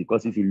your eyes,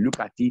 because if you look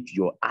at it,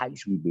 your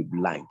eyes will be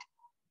blind.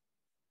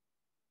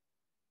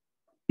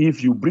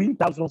 If you bring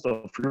thousands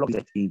of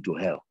fluorescent into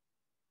hell,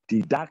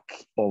 the dark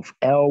of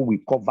hell will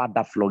cover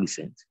that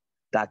fluorescent,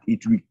 that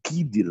it will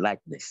kill the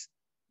lightness.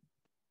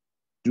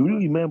 Do you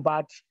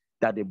remember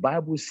that the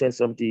Bible says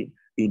something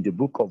in the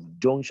book of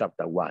John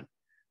chapter 1,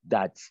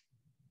 that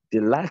the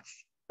light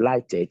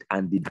lighted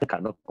and the dark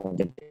cannot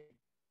comprehend?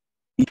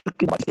 It's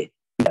talking about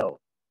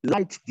hell.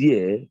 Light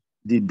there,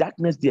 the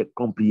darkness there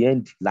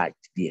comprehend light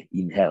there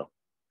in hell,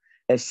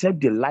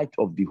 except the light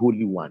of the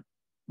Holy One,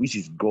 which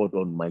is God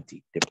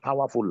Almighty, the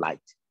powerful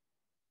light.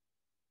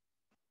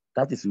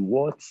 That is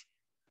what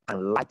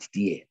and light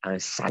there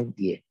and shine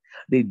there.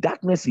 The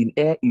darkness in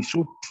air is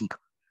so thick.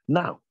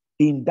 Now,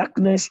 in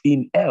darkness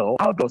in hell,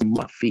 how does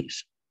man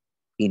face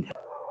in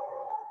hell?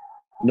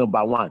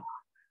 Number one,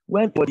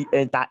 when body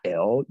enter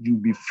hell,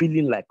 you'll be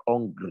feeling like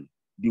hungry.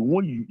 The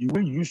way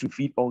you used to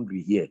feel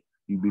hungry here,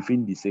 you'll be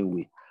feeling the same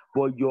way.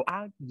 But your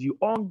hungry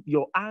will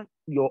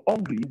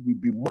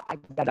be more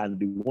than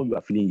the one you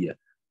are feeling here.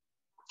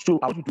 So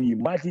I want you to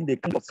imagine the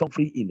kind of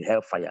suffering in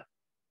hellfire.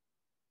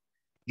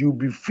 You'll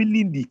be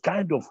feeling the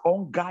kind of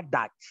hunger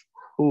that,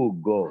 oh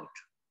God.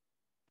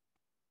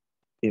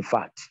 In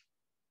fact,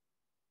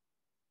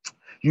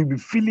 you'll be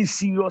feeling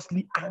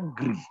seriously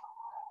angry.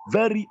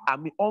 Very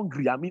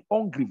hungry,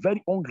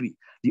 very hungry.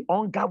 The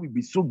hunger will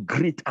be so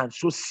great and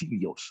so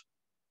serious.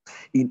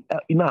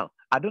 Now,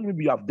 I don't know if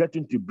you have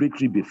gotten to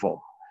bakery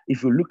before.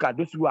 If you look at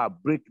those who are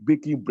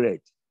baking bread,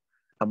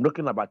 I'm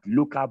talking about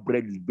local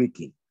bread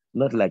baking,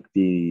 not like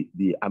the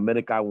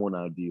American one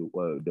or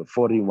the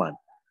foreign one.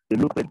 The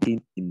local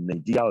baking in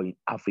Nigeria or in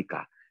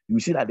Africa, you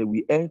see that they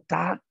will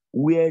enter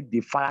where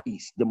the fire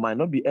is. They might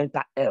not be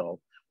enter hell,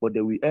 but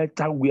they will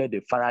enter where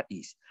the fire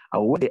is.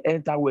 And when they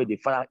enter where the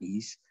fire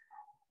is,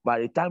 by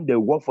the time they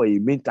work for a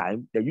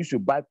meantime, they used to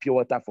buy pure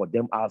water for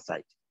them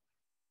outside.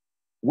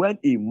 When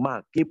a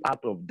man came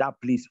out of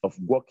that place of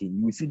working,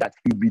 you will see that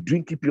he'll be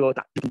drinking pure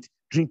water,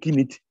 drinking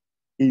it.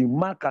 A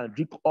man can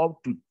drink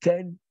up to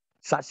 10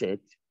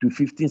 sachets to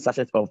 15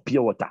 sachets of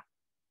pure water,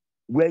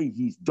 where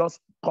he's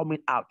just coming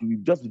out. He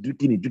will just be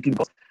drinking it,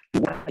 because the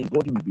water in his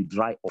body will be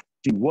dry up.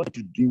 So what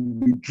to do? He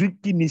will be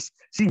drinking this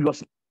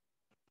seriously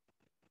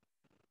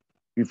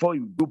before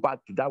you go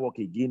back to that work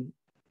again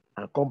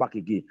and come back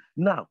again.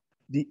 Now,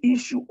 the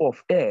issue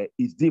of air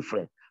is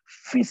different.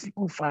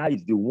 Physical fire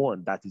is the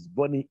one that is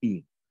burning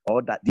in,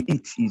 or that the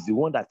heat is the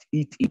one that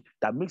eats it,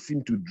 that makes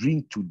him to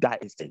drink to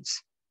that extent.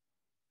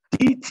 The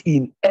heat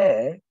in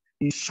air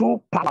is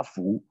so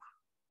powerful.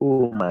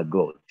 Oh my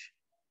God.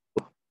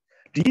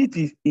 The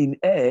heat in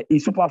air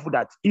is so powerful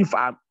that if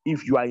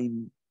you are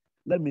in,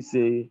 let me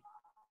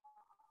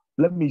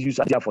use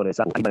idea for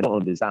example. I might not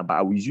understand, but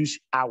I will use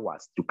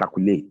hours to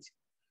calculate.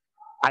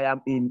 I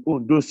am in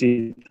Ondo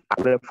State,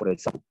 for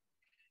example.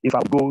 If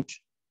I go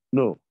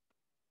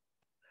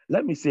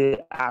let me say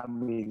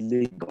I'm in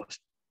Lagos.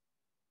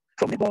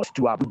 From Lagos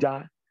to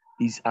Abuja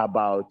is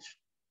about,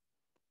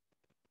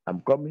 I'm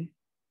coming,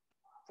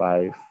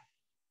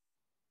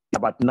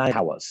 about 9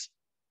 hours.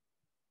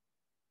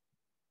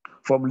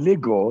 From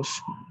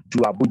Lagos to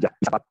Abuja,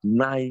 it's about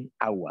 9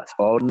 hours,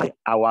 or 9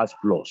 hours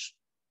plus,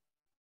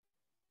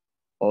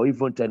 or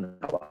even 10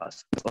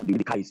 hours.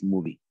 The car is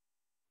moving.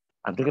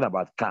 I'm talking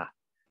about car.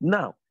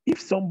 Now,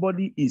 if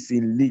somebody is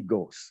in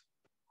Lagos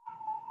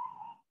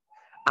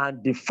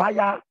and the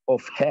fire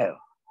of hell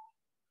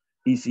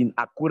is in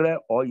Akure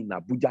or in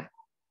Abuja,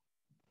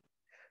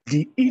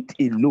 the heat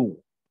alone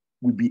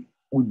will be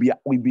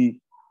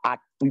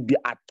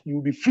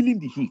feeling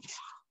the heat.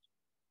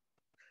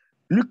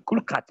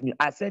 Look at me.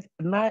 I said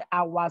 9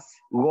 hours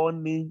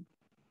running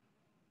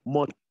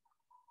morning.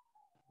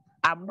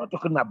 I'm not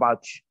talking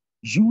about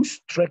you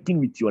stretching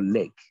with your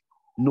leg.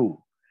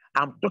 No.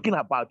 I'm talking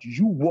about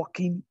you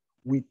walking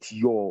with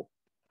you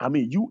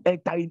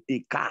entering a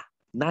car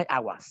 9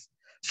 hours.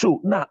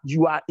 So now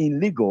you are in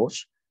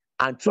Lagos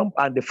and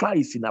the fire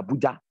is in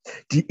Abuja.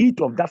 The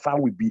heat of that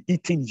fire will be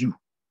eating you.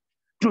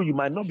 So you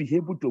might not be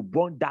able to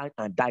burn down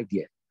and die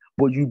there,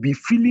 but you'll be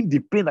feeling the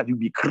pain, that you'll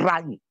be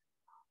crying.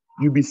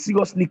 You'll be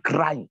seriously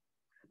crying.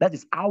 That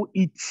is how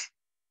it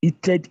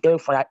heated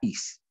hellfire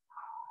is.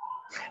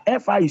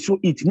 Hellfire is so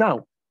heat.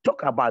 Now,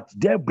 talk about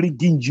they're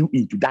bringing you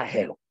into that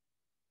hell.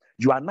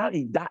 You are now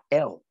in that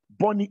hell,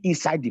 burning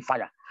inside the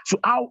fire. So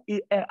how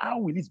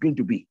will it going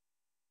to be?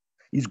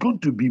 It's going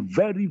to be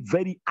very,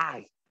 very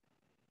high.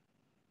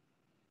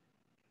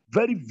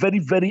 Very, very,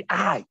 very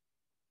high.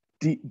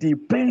 The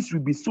pains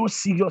will be so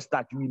serious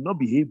that you will not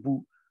be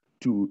able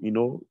to,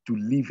 to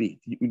live it.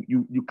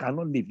 You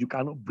cannot live. You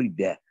cannot breathe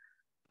there.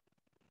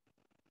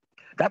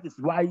 That is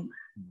why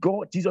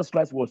Jesus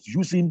Christ was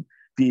using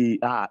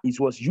Abraham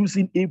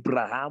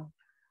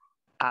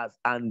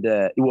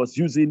he was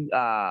using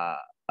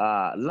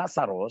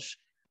Lazarus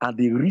and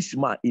the rich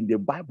man in the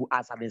Bible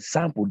as an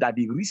example, that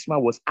the rich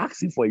man was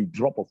asking for a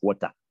drop of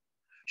water.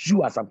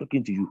 You, as I'm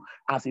talking to you,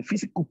 as a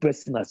physical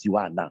person as you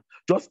are now,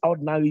 just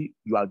ordinary,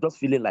 you are just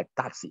feeling like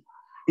taxi.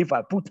 If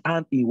I put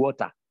hand in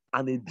water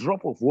and a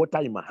drop of water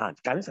in my hand,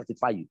 can it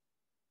satisfy you?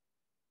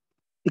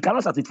 It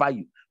cannot satisfy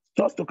you.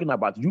 Just talking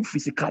about you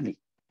physically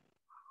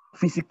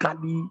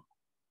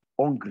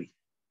hungry.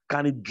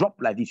 Can it drop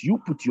like this? You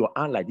put your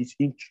hand like this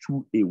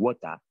into a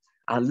water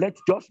and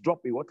just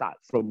drop a water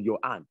from your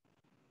hand.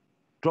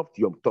 Drop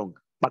to your tongue.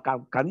 But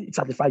can it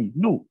satisfy you?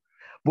 No.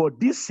 But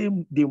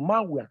the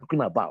man we are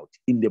talking about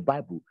in the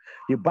Bible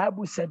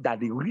said that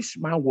the rich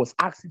man was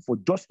asking for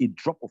just a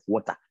drop of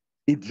water.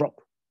 A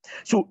drop.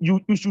 So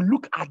you should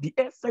look at the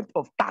effect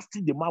of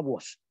thirsty the man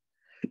was.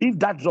 If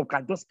that drop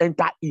can just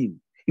enter in,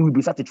 he will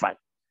be satisfied.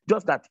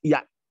 Just that,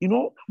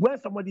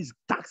 when somebody is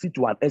thirsty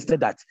to an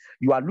extent that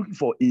you are looking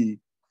for a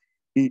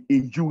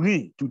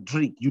urine to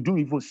drink, you don't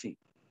even see.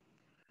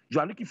 You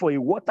are looking for a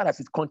water that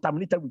is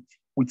contaminated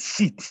with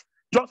shit,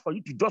 just for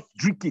you to just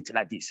drink it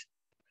like this.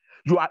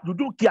 You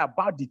don't care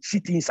about the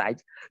shit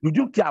inside. You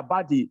don't care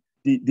about the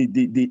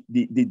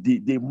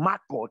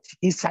maggot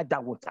inside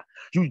that water.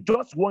 You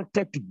just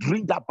wanted to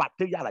drink that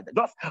bacteria like that,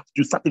 just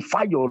to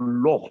satisfy your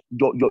love,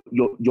 your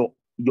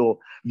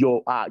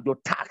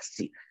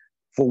thirst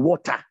for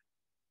water.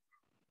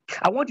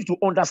 I want you to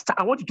understand.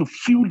 I want you to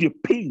feel the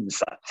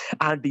pains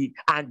and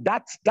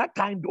that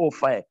kind of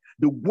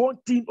the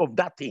wanting of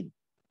that thing.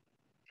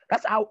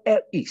 That's how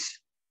hell is.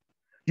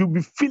 You'll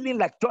be feeling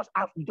like just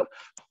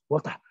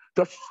water,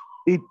 just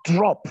a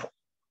drop.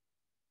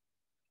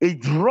 They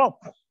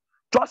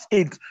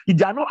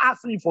are not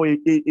asking for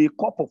a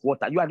cup of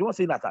water. You are the one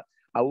saying that,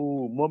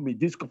 oh, mommy,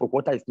 this cup of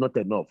water is not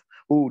enough.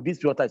 Oh,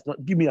 this water is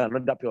not, give me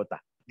another pure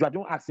water. You are the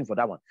one asking for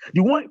that one.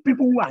 The one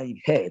people who are in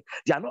hell,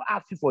 they are not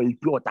asking for a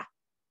pure water.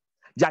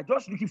 They are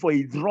just looking for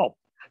a drop.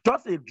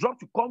 Just a drop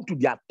to come to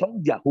their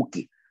tongue, they are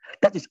okay.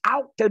 That is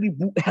how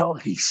terrible hell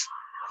is.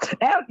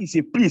 Hell is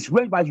a place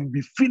where you'll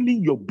be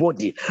feeling your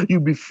body.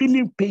 You'll be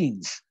feeling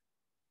pains.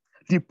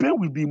 The pain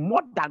will be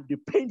more than the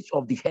pains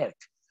of the head.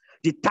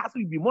 The tax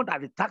will be more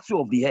than the tax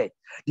of the head.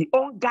 The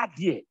hunger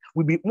there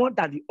will be more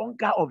than the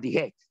hunger of the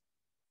head.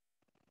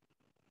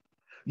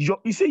 You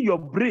see, your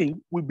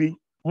brain will be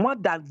more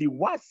than the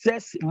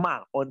wisest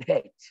man on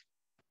earth.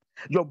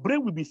 Your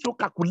brain will be so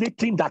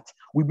calculating that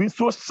will be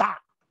so sharp.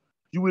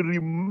 You will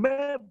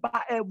remember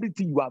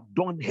everything you have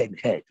done in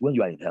hell when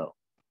you are in hell.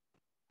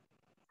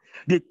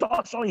 The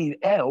torture in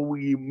hell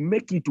will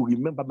make you to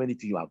remember many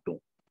things you have done.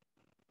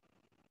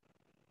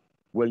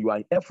 When you are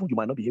in heaven, you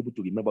might not be able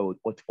to remember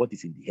what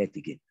is in the head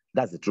again.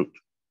 That's the truth.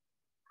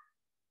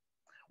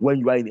 When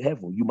you are in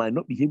heaven, you might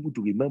not be able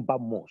to remember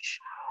much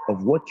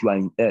of what you are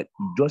in earth.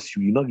 You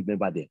will not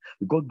remember them.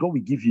 Because God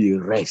will give you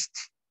a rest.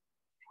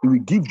 He will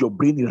give your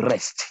brain a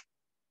rest.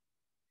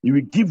 He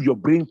will give your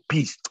brain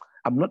peace.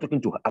 I'm not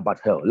talking about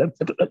hell. Let's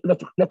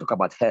talk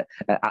about hell.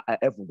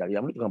 Heaven. I'm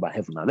not talking about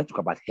heaven now. Let's talk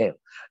about hell.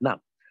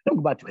 Now, let's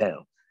go back to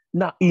hell.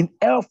 Now, in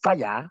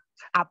hellfire,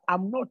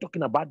 I'm not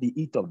talking about the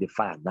heat of the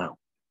fire now.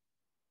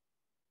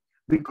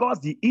 Because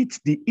the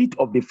heat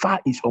of the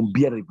fire is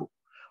unbearable.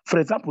 For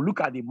example,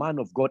 look at the man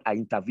of God I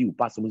interviewed,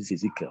 Pastor Moses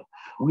Ezekiel.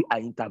 I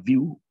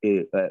interviewed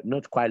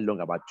not quite long,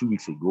 about 2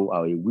 weeks ago,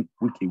 or a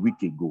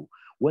week ago,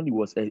 when he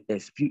was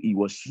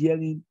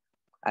sharing.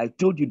 I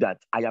told you that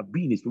I have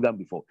been in his program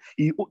before.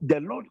 The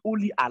Lord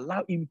only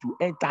allowed him to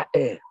enter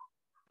air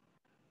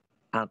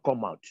and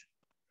come out.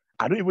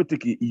 I don't even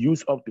think he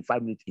used up to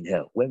 5 minutes in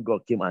hell when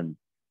God came and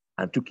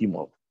took him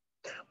up.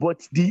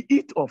 But the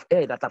heat of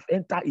air that have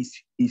entered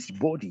his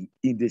body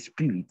in the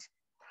spirit,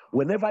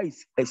 whenever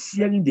he's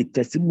sharing the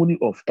testimony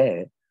of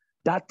air,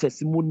 that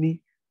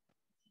testimony,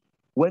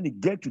 when he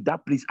gets to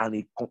that place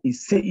and he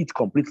say it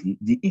completely,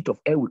 the heat of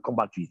air will come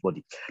back to his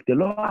body. The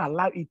Lord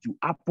allowed it to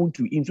happen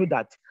to him so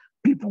that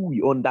people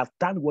will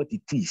understand what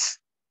it is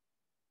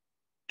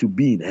to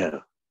be in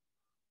hell.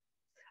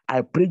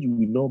 I pray you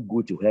will not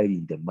go to hell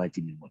in the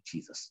mighty name of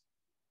Jesus.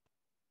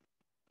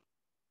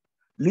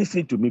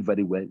 Listen to me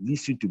very well.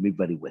 Listen to me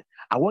very well.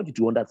 I want you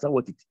to understand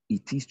what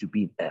it is to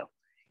be in hell.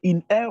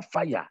 In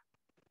hellfire,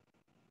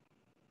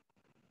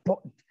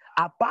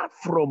 apart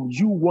from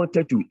you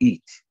wanted to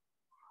eat,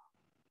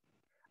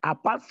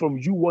 apart from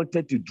you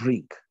wanted to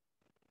drink,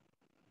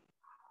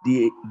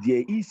 there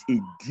is a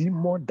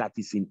demon that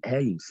is in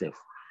hell himself.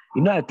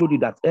 I told you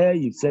that hell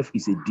himself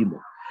is a demon.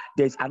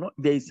 There's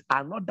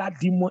another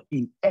demon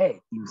in hell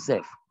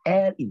himself.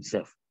 Hell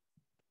himself.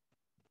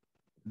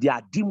 There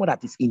are demon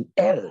that is in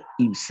hell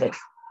himself.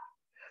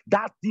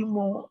 That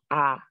demon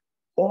are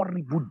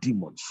horrible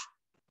demons.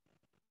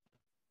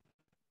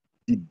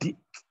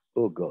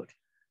 Oh God.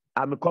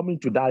 I'm coming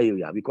to that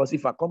area because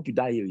if I come to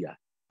that area,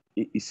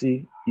 you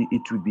see,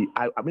 it will be,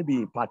 maybe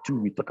in part 2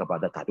 we talk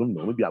about that. I don't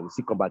know. Maybe I will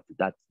still come back to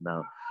that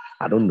now.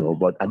 I don't know,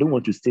 but I don't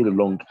want to stay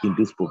long in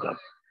this program.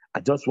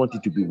 I just want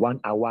it to be 1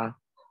 hour,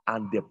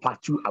 and the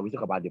part 2, I will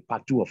talk about the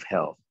part 2 of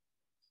hell.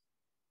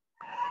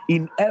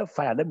 In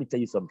hellfire, let me tell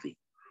you something.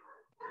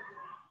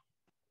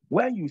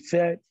 When you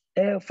said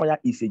hellfire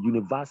is a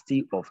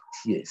university of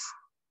tears,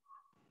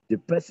 the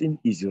person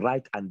is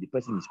right and the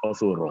person is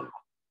also wrong.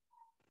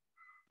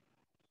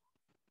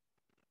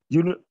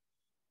 You know,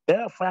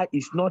 hellfire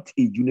is not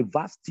a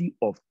university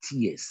of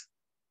tears,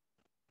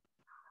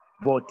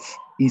 but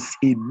it's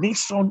a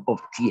nation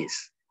of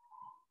tears.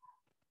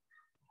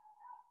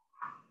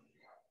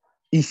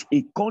 It's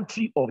a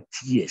country of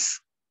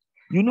tears.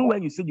 You know,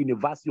 when you say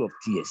university of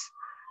tears,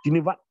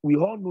 we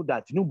all know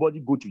that nobody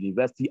go to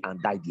university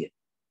and die there.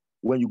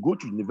 When you go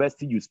to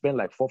university, you spend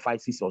like 4,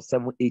 5, 6, or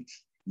 7, 8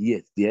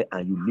 years there,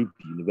 and you leave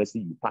the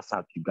university, you pass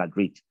out, you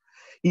graduate.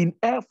 In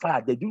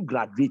hellfire, they don't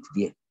graduate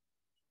there.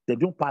 They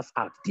don't pass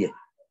out there.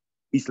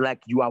 It's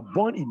like you are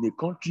born in a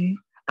country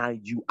and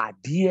you are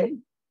there.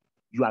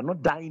 You are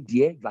not dying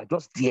there. You are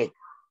just there.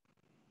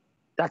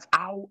 That's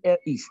how hell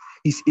is.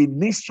 It's a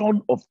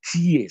nation of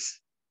tears.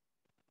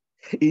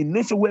 A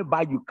nation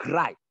whereby you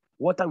cry,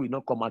 water will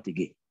not come out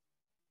again.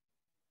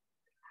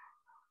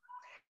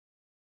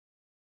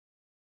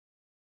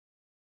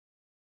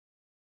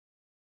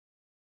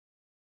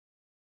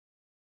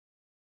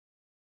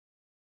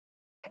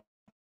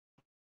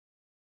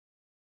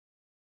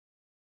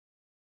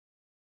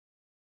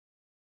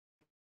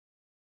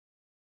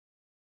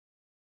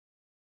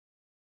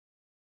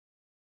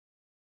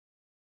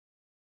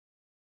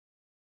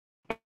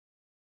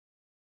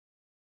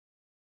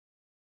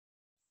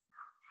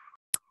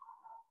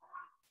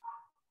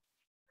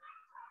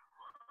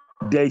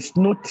 There is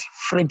no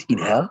friend in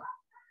hell.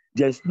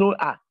 There is no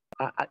as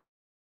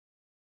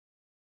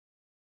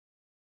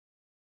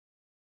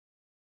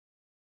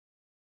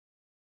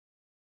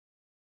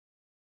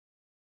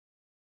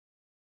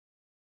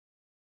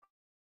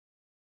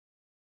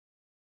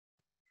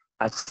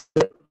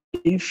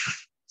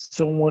if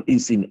someone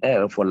is in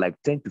hell for like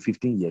 10 to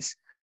 15 years.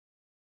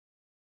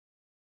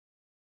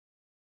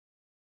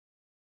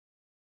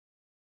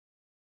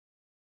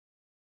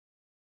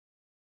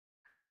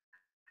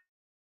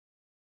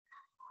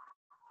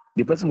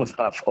 The person must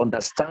have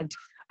understand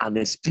and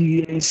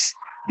experience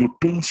the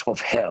pains of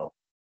hell.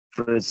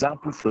 For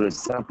example,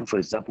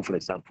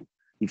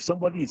 if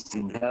somebody is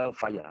in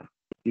hellfire,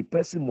 the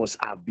person must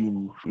have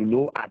been,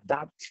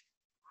 adapt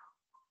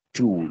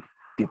to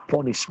the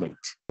punishment.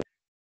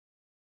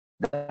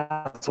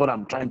 That's what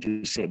I'm trying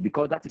to say,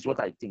 because that is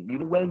what I think.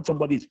 When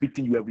somebody is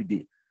beating you every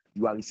day,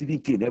 you are receiving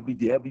cane every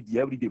day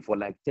for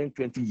like 10,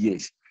 20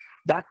 years,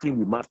 that thing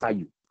will master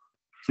you.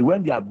 So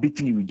when they are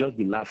beating you, you will just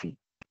be laughing.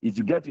 If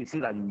you get to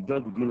say that, you will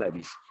just be doing like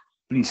this.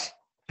 Please,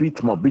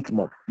 beat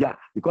more. Yeah,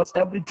 because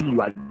everything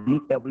you are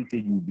doing,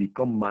 everything you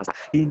become master.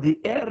 In the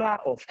era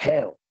of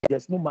hell,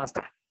 there's no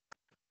master.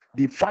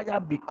 The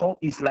fire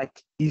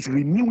is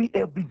renewing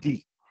every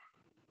day.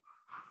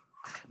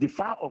 The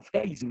fire of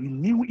hell is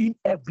renewing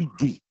every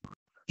day.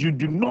 You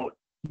do not,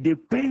 the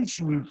pains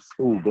you will,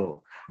 oh God,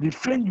 the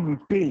pain you will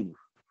pain,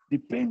 the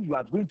pain you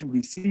are going to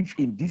receive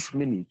in this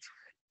minute,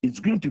 it's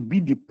going to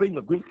be the pain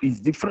is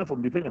different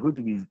from the pain you're going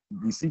to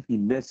receive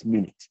in next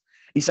minute.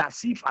 It's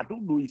as if, I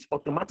don't know, it's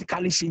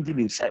automatically changing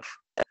itself.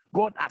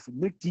 God has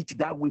made it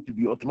that way to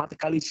be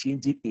automatically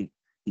changing in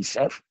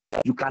itself.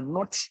 You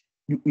cannot,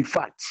 in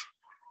fact,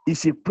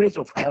 it's a place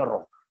of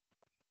error.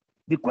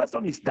 The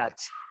question is that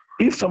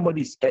if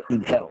somebody is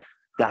in hell,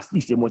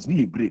 there must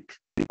be a break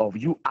of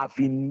you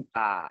having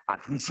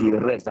at least a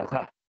rest.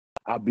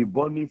 I'll be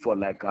burning for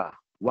like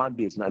 1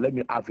 day. Now let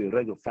me have a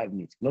rest of 5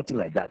 minutes. Nothing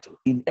like that.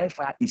 In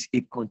hellfire, it's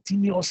a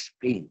continuous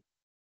pain.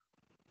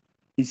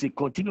 It's a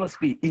continuous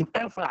pain. In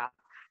hellfire,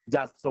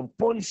 there's some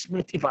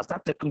punishment. If I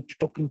start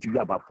talking to you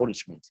about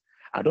punishment,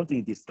 I don't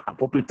think it's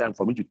appropriate time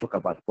for me to talk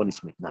about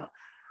punishment now.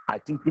 I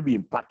think maybe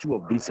in part 2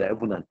 of this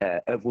heaven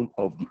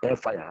of the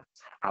hellfire,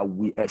 I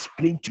will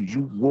explain to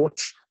you what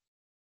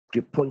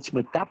the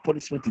punishment. That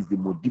punishment is the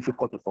most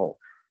difficult of all.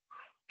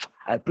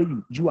 I pray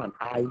you and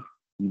I will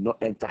not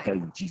enter hell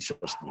in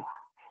Jesus' name.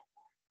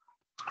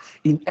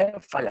 In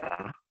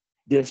hellfire,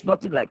 there's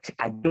nothing like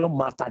I don't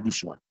master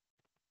this one.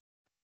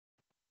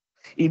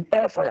 In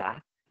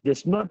hellfire,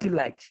 there's nothing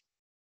like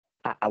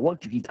I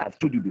want to eat. I've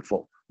told you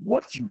before.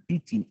 What you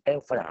eat in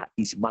hellfire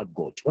is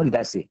maggot. What did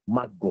I say?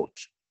 Maggot.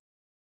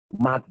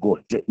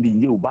 Maggot. The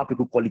Yoruba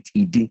people call it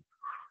Idi.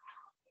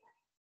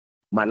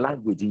 My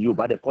language in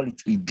Yoruba, they call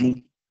it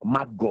Idi.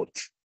 Maggot.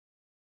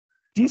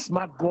 This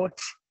maggot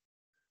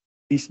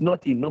is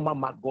not a normal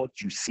maggot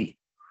you see.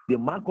 The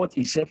maggot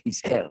itself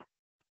is hell.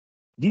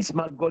 This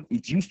maggot,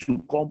 it used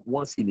to come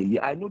once in a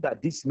year. I know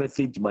that this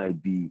message might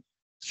be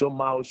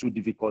somehow so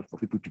difficult for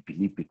people to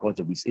believe because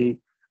they will say,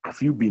 have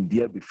you been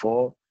there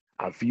before?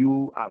 Have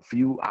you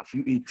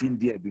eaten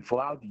there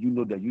before? How do you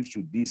know that you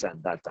should this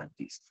and that and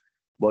this?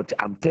 But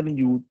I'm telling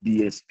you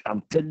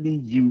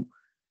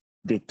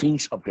the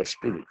things of the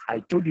Spirit. I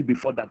told you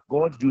before that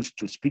God used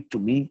to speak to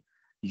me,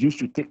 used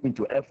to take me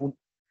to heaven,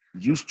 I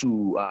used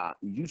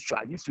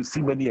to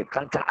see many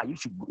encounters.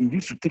 He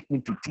used to take me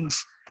to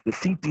things, the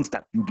things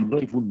that you did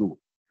not even know.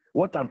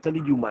 What I'm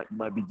telling you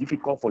might be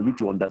difficult for you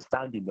to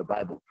understand in the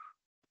Bible,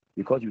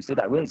 because you say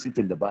that where is it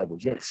in the Bible?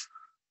 Yes,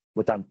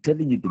 but I'm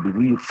telling you the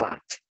real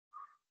fact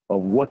of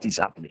what is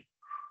happening.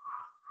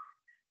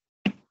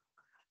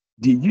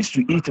 They used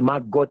to eat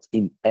maggot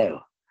in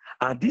hell,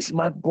 and this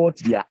maggot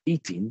they are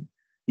eating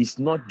is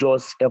not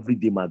just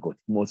everyday maggot.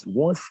 It was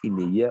once in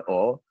a year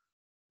or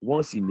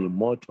once in a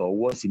month or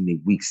once in a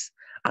week.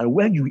 And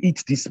when you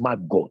eat this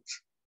maggot,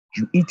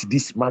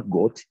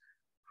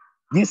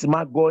 this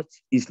maggot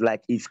is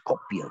like a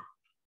scorpion.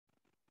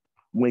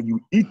 When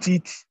you eat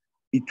it,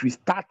 it will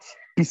start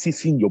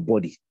pieces in your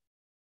body.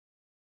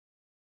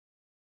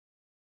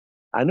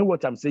 I know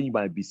what I'm saying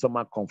might be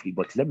somewhat conflict,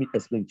 but let me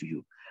explain to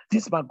you.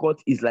 This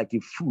maggot is like a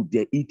food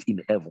they eat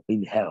in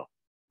hell.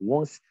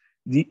 Once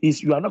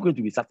you are not going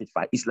to be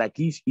satisfied. It's like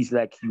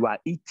you are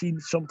eating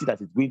something that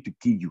is going to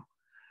kill you.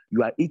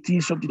 You are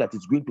eating something that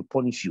is going to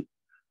punish you.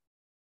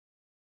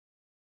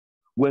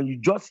 When you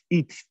just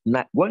eat,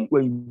 when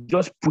you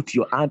just put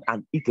your hand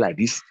and eat like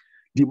this,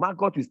 the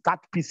maggot will start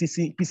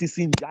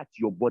piecing that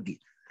your body.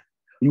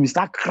 You will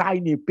start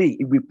crying in pain.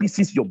 It will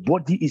pieces your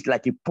body. It's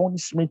like a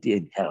punishment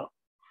in hell.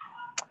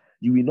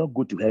 You will not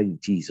go to hell in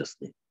Jesus'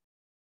 name.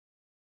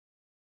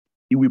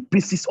 It will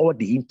pieces all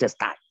the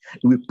intestine.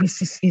 It will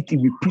pieces it. It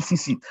will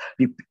pieces it.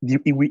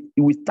 It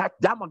will start.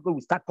 That maggot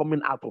will start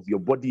coming out of your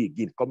body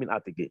again, coming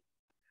out again.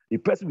 The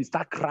person will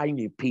start crying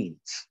in pain.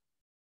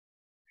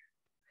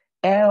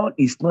 Hell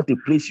is not a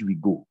place you will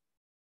go.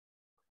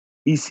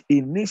 It's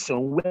a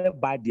nation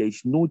whereby there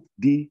is no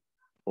day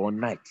or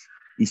night.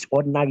 It's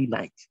ordinary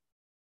night.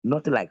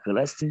 Not like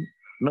resting,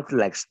 not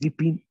like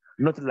sleeping,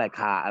 not like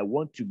I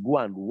want to go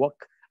and work.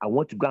 I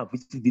want to go and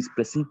visit this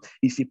person.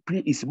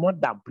 It's more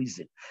than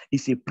prison.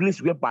 It's a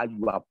place whereby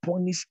you are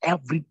punished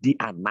every day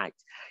and night.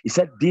 He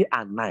said day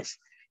and night.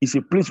 It's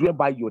a place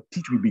whereby your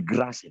teeth will be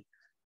grashing.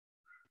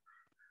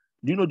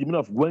 Do you know the meaning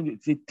of when you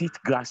say teeth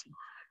grashing?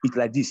 It's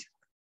like this.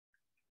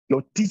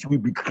 Your teeth will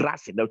be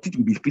grashing. Your teeth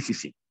will be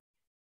piecing.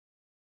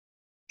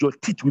 Your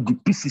teeth will be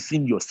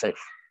piecing yourself.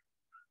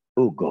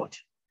 Oh God.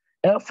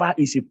 Hellfire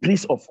is a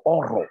place of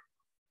horror.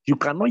 You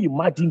cannot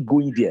imagine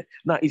going there.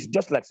 Now, it's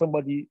just like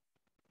somebody.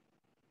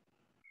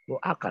 Well,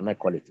 how can I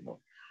call it more?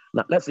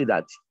 Now, let's say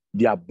that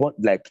they are born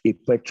like a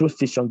petrol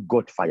station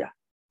got fire,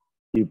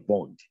 a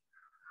bond,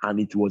 and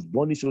it was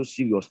burning so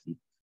seriously.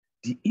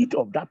 The heat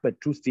of that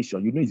petrol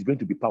station, is going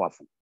to be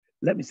powerful.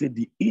 Let me say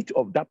the heat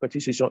of that petrol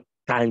station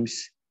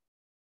times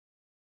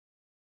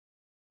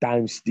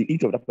the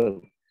heat of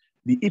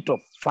the heat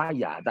of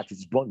fire that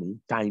is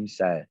burning times,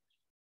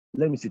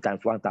 let me say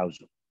times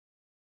 1,000.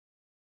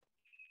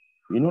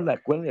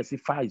 Like when I say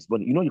fire is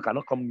burning, you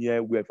cannot come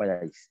near where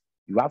fire is.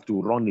 You have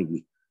to run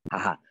away.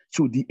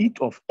 So the heat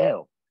of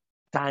hell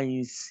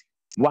times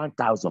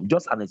 1,000,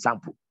 just an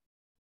example,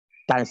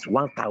 times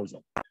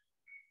 1,000.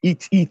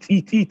 Eat. The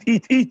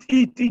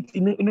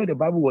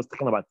Bible was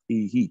talking about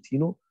a heat. They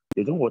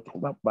don't want to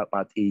talk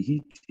about a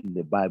heat in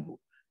the Bible.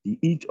 The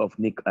heat of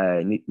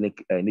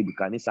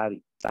Nebuchadnezzar,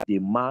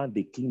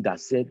 the king that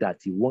said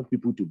that he wants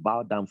people to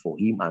bow down for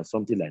him and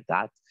something like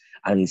that.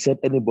 And he said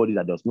anybody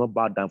that does not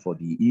bow down for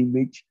the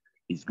image,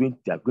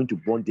 they are going to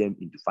burn them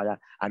into fire.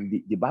 And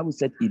the Bible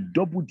said it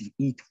doubled the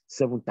heat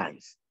 7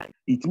 times.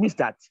 It means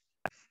that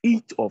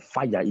heat of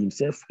fire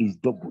himself is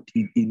doubled.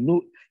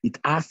 It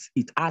has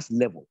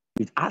level.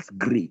 It has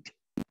grade.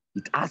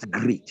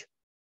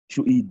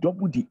 So he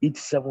doubled the heat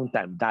 7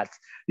 times. That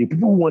the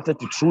people who wanted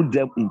to throw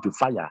them into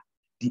fire,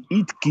 the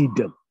heat killed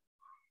them.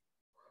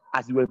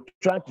 As they were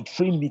trying to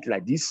train it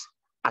like this,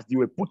 as they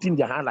were putting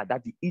their hand like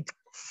that, the heat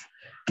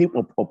came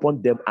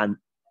upon them and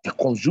they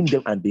consumed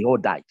them and they all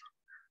died.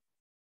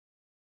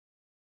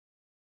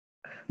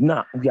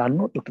 Now, we are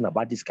not talking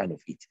about this kind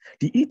of heat.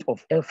 The heat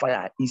of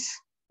hellfire is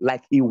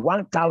like a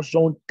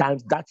 1,000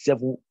 times that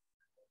 7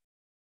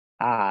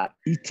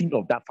 eating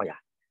of that fire.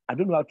 I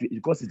don't know how to,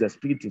 because it's a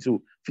spirit thing,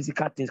 so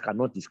physical things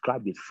cannot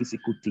describe the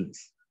physical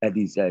things,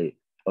 these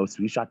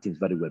spiritual things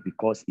very well,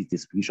 because it's the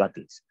spiritual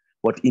things.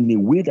 But in a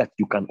way that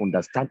you can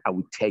understand, I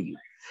will tell you.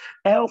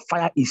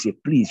 Hellfire is a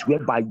place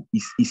whereby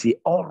it's a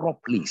horror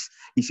place.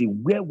 It's a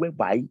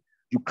whereby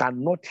you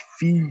cannot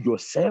feel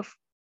yourself.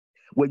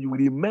 When you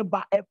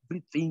remember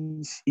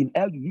everything in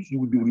hell, you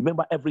will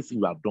remember everything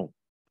you have done.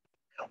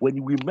 When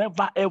you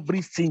remember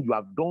everything you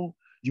have done,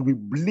 you will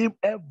blame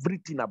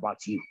everything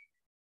about you.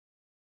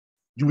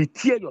 You will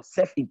tear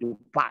yourself into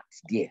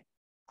parts there.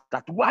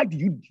 That why do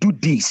you do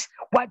this?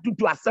 Why don't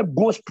you accept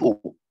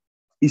gospel?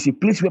 It's a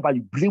place whereby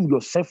you blame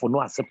yourself for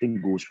not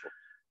accepting gospel.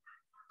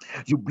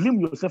 You blame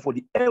yourself for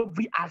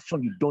every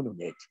action you've done on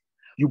it.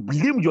 You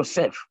blame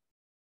yourself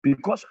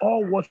because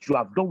all what you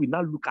have done will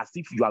now look as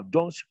if you have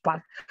done,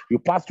 you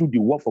passed through the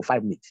wall for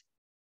 5 minutes.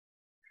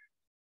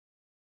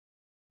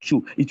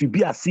 So it will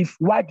be as if,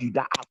 why did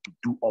I have to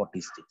do all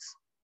these things?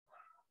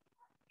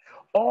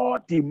 All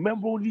the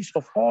memories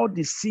of all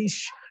the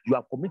sins you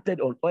have committed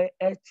on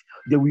earth,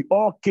 they will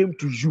all came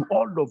to you.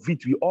 All of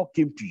it will all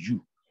came to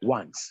you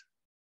once.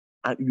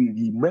 And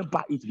you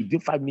remember it within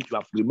 5 minutes, you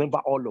have to remember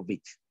all of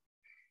it.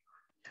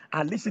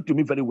 And listen to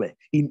me very well.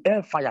 In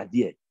hellfire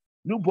there,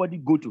 nobody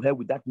go to hell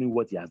without knowing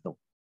what he has done.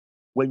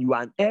 When you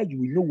are in hell, you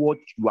will know what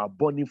you are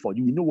burning for.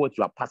 You will know what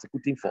you are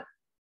persecuting for.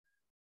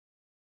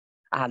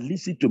 And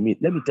listen to me.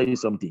 Let me tell you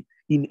something.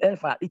 In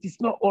hellfire, it is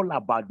not all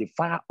about the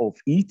fire of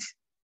it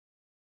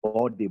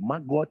or the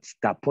maggot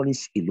that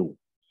punish alone.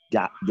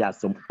 There are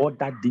some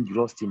other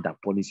dangerous things that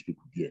punish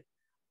people there.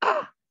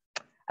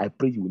 I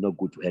pray you will not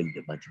go to hell in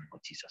the mighty name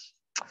of Jesus.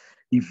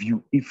 If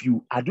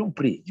you, I don't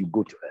pray you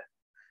go to hell.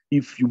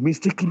 If you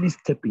mistakenly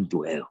step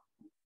into hell,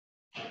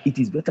 it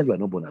is better you are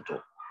not born at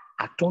all.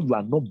 At all, you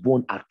are not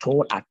born at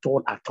all, at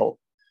all, at all.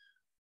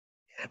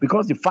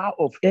 Because the fire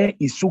of hell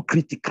is so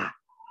critical.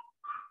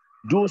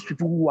 Those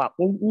people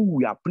who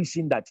we are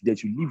preaching that they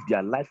should live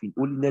their life in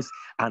holiness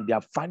and they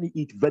are finding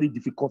it very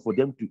difficult for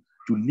them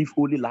to live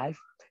holy life,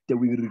 they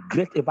will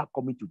regret ever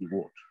coming to the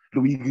world. They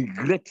will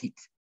regret it.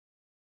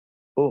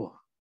 Oh,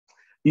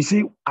 you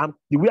see,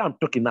 the way I'm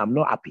talking now, I'm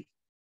not happy.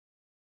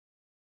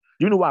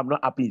 You know why I'm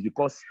not happy is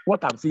because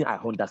what I'm saying, I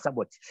understand,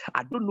 but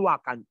I don't know I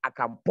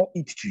can pour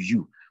it to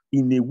you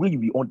in a way you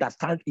will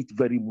understand it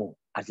very more,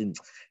 as in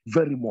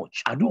very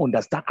much. I don't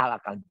understand how I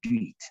can do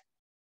it.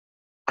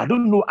 I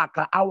don't know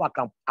how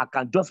I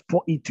can just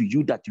pour it to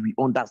you that you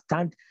will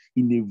understand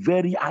in a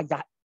very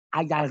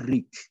higher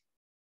rate,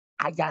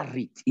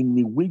 in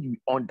a way you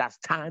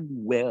understand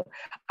well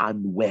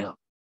and well.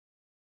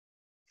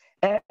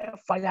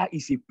 Fire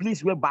is a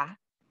place whereby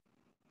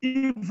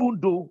even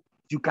though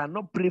you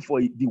cannot pray for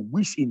the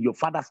wish in your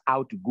father's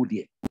house to go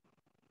there,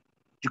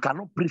 you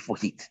cannot pray for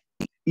it.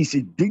 It's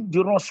a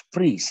dangerous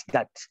place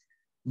that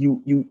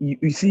you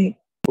see.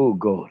 Oh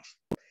God,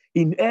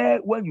 in air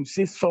when you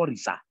say sorry,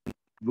 sir,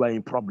 you are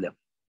in problem.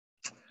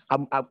 I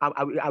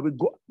will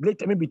go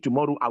later. Maybe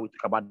tomorrow I will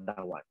talk about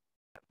that one.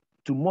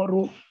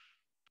 Tomorrow,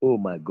 oh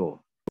my God,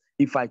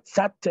 if I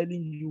start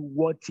telling you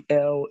what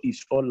hell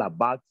is all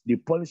about, the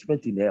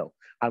punishment in hell,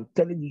 I'm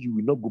telling you, you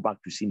will not go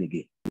back to sin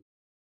again.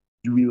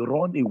 You will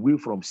run away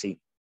from sin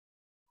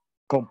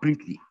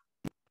completely.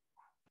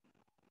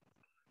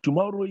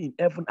 Tomorrow in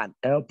Heaven and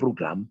Hell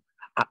program,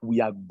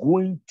 we are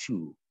going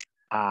to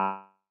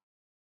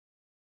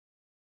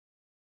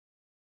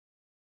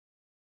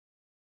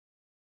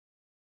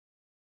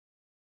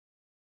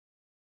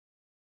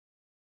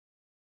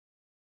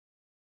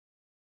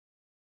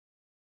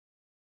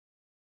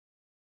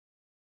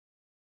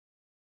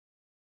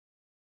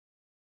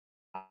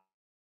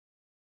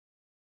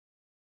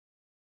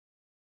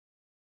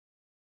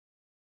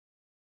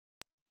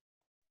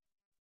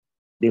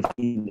the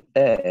in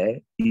air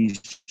is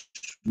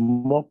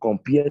more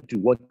compared to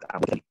what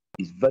I'm saying.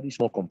 It's very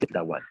small compared to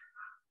that one.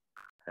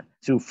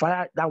 So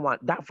fire,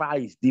 that fire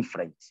is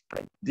different.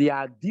 There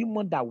are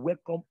demons that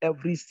welcome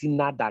every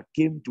sinner that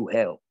came to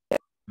hell.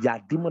 There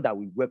are demons that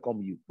will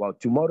welcome you. Well,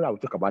 tomorrow I will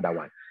talk about that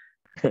one.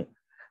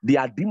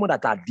 There are demons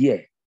that are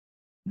there,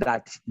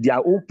 that their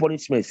own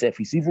punishment itself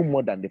is even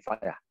more than the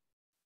fire.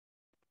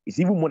 It's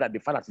even more than the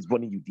fire that is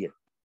burning you there.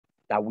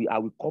 I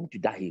will come to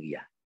that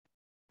area.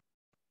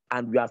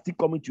 And we are still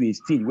coming to a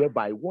stage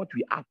whereby what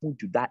will happen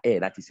to that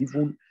air, that is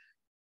even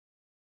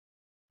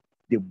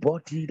the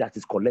body that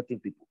is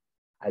collecting people.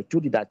 I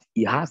told you that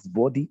it has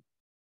body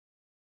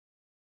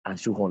and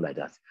so on like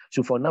that.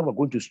 So for now, we're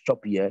going to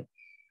stop here.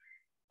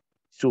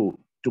 So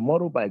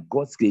tomorrow, by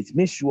God's grace,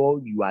 make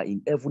sure you are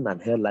in Heaven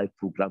and Hell Live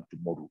program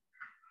tomorrow.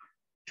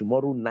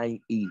 Tomorrow,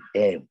 9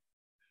 a.m.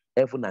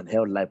 Heaven and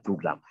Hell Live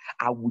program.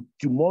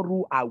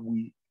 Tomorrow I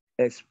will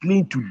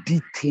explain to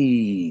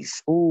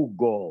details. Oh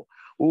God.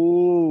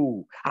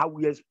 Oh, I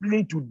will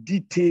explain to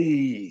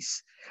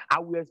details. I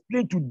will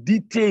explain to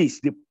details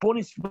the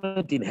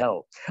punishment in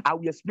hell. I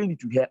will explain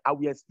it to you. I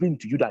will explain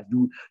to you that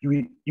you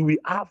will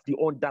have the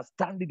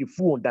understanding, the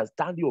full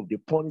understanding of the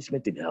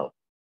punishment in hell.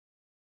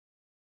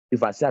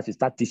 If I say I should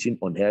start teaching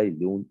on hell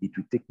alone, it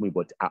will take me,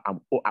 but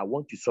I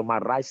want to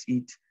summarize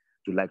it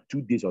to like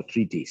 2 days or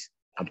 3 days.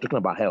 I'm talking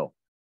about hell.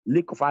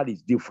 Lake of fire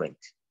is different.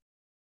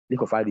 Lake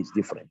of fire is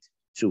different.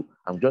 So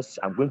I'm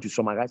going to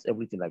summarize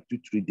everything like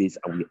 2-3 days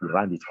and we'll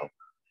round it up.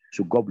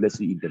 So God bless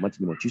you in the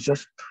mighty name of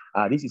Jesus.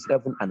 This is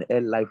Heaven and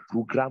Hell Live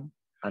program,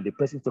 and the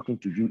person talking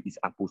to you is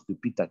Apostle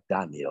Peter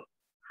Daniel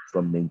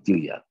from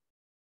Nigeria,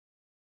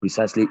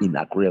 precisely in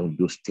Akure,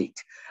 Ondo State.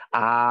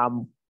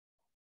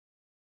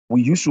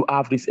 We used to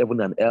have this Heaven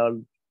and Hell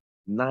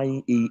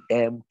 9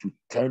 a.m. to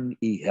 10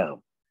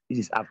 a.m. This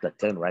is after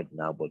 10 right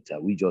now, but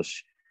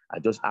I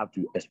just have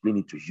to explain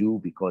it to you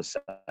because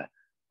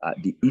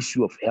the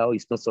issue of hell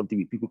is not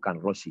something people can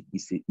rush it.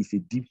 It's a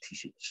deep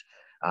teaching.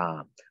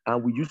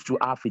 And we used to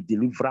have a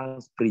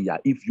deliverance prayer.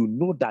 If you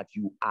know that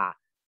you have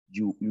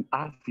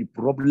a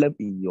problem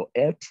in your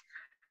head,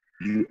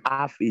 you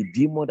have a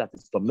demon that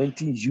is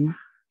tormenting you,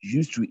 you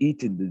used to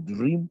eat in the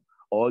dream,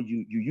 or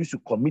you used to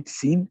commit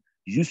sin,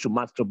 you used to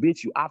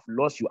masturbate, you have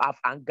loss, you have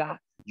anger,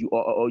 your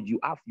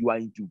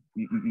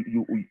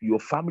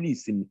family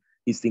is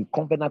in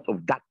covenant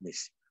of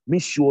darkness.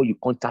 Make sure you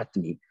contact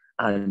me,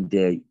 and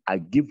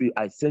I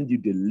send you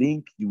the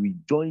link. You will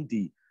join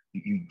the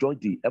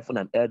Heaven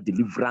and Earth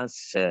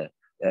deliverance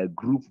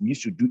group. We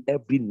used to do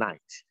every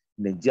night.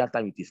 Nigeria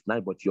time it is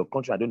 9, but your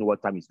country, I don't know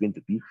what time it's going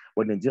to be,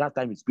 but Nigeria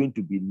time is going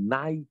to be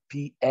 9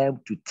 p.m.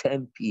 to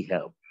 10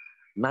 p.m.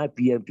 9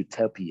 p.m. to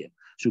 10 p.m.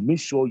 So make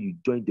sure you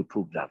join the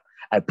program.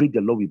 I pray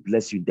the Lord will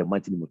bless you in the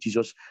mighty name of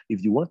Jesus.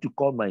 If you want to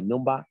call my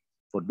number,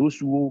 for those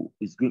who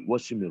is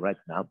watching me right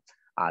now,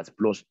 as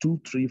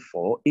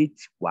 +234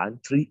 81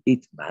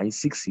 389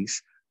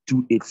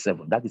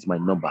 287. That is my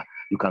number.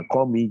 You can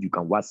call me, you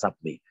can WhatsApp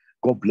me.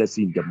 God bless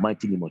you in the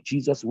mighty name of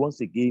Jesus.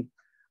 Once again,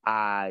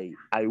 I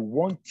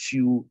want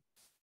you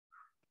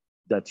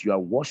that you are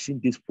watching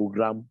this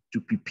program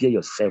to prepare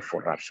yourself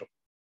for rapture.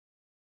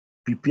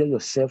 Prepare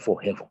yourself for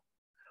heaven,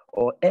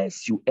 or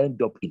else you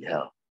end up in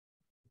hell.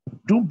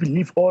 Don't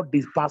believe all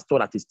this pastor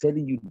that is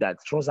telling you that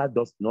trouser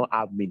does not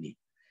have meaning.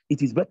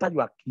 It is better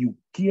you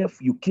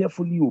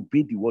carefully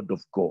obey the word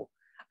of God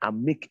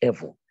and make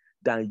heaven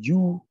than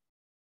you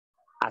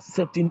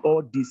accepting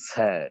all this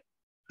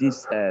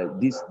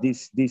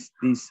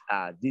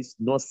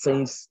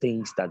nonsense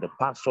things that the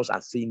pastors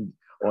are saying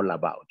all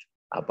about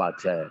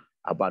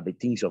the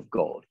things of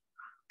God.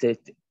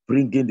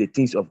 Bringing the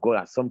things of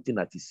God as something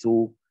that is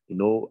so,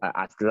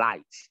 as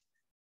light,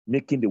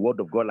 making the word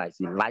of God like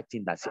a light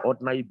thing that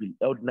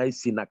ordinary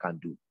sinner can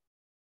do.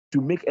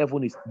 To make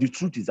heaven the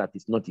truth is that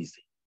it's not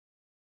easy.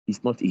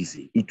 It's not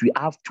easy. It will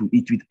have to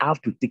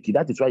take it.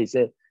 That is why he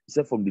said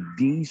from the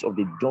days of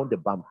the John the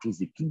Baptist,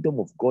 the kingdom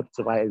of God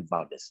suffered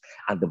violence,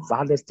 and the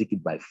violence take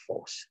it by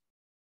force.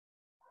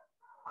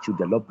 Should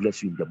the Lord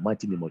bless you in the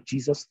mighty name of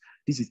Jesus.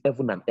 This is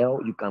Heaven and Hell.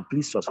 You can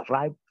please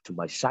subscribe to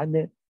my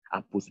channel,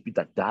 Apostle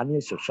Peter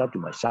Daniel. Subscribe to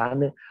my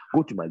channel.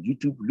 Go to my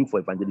YouTube, look for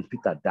Evangelist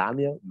Peter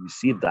Daniel. You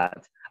see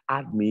that.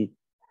 Add me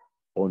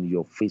on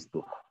your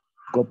Facebook.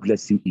 God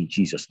bless you in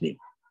Jesus' name.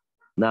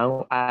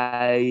 Now,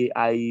 I'm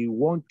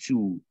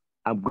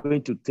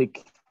going to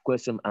take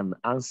questions and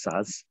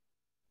answers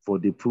for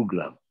the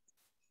program.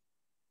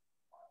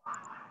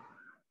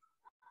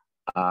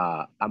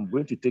 I'm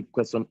going to take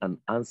questions and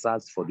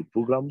answers for the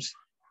programs.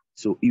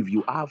 So if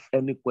you have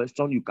any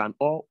question, you can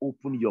all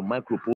open your microphone.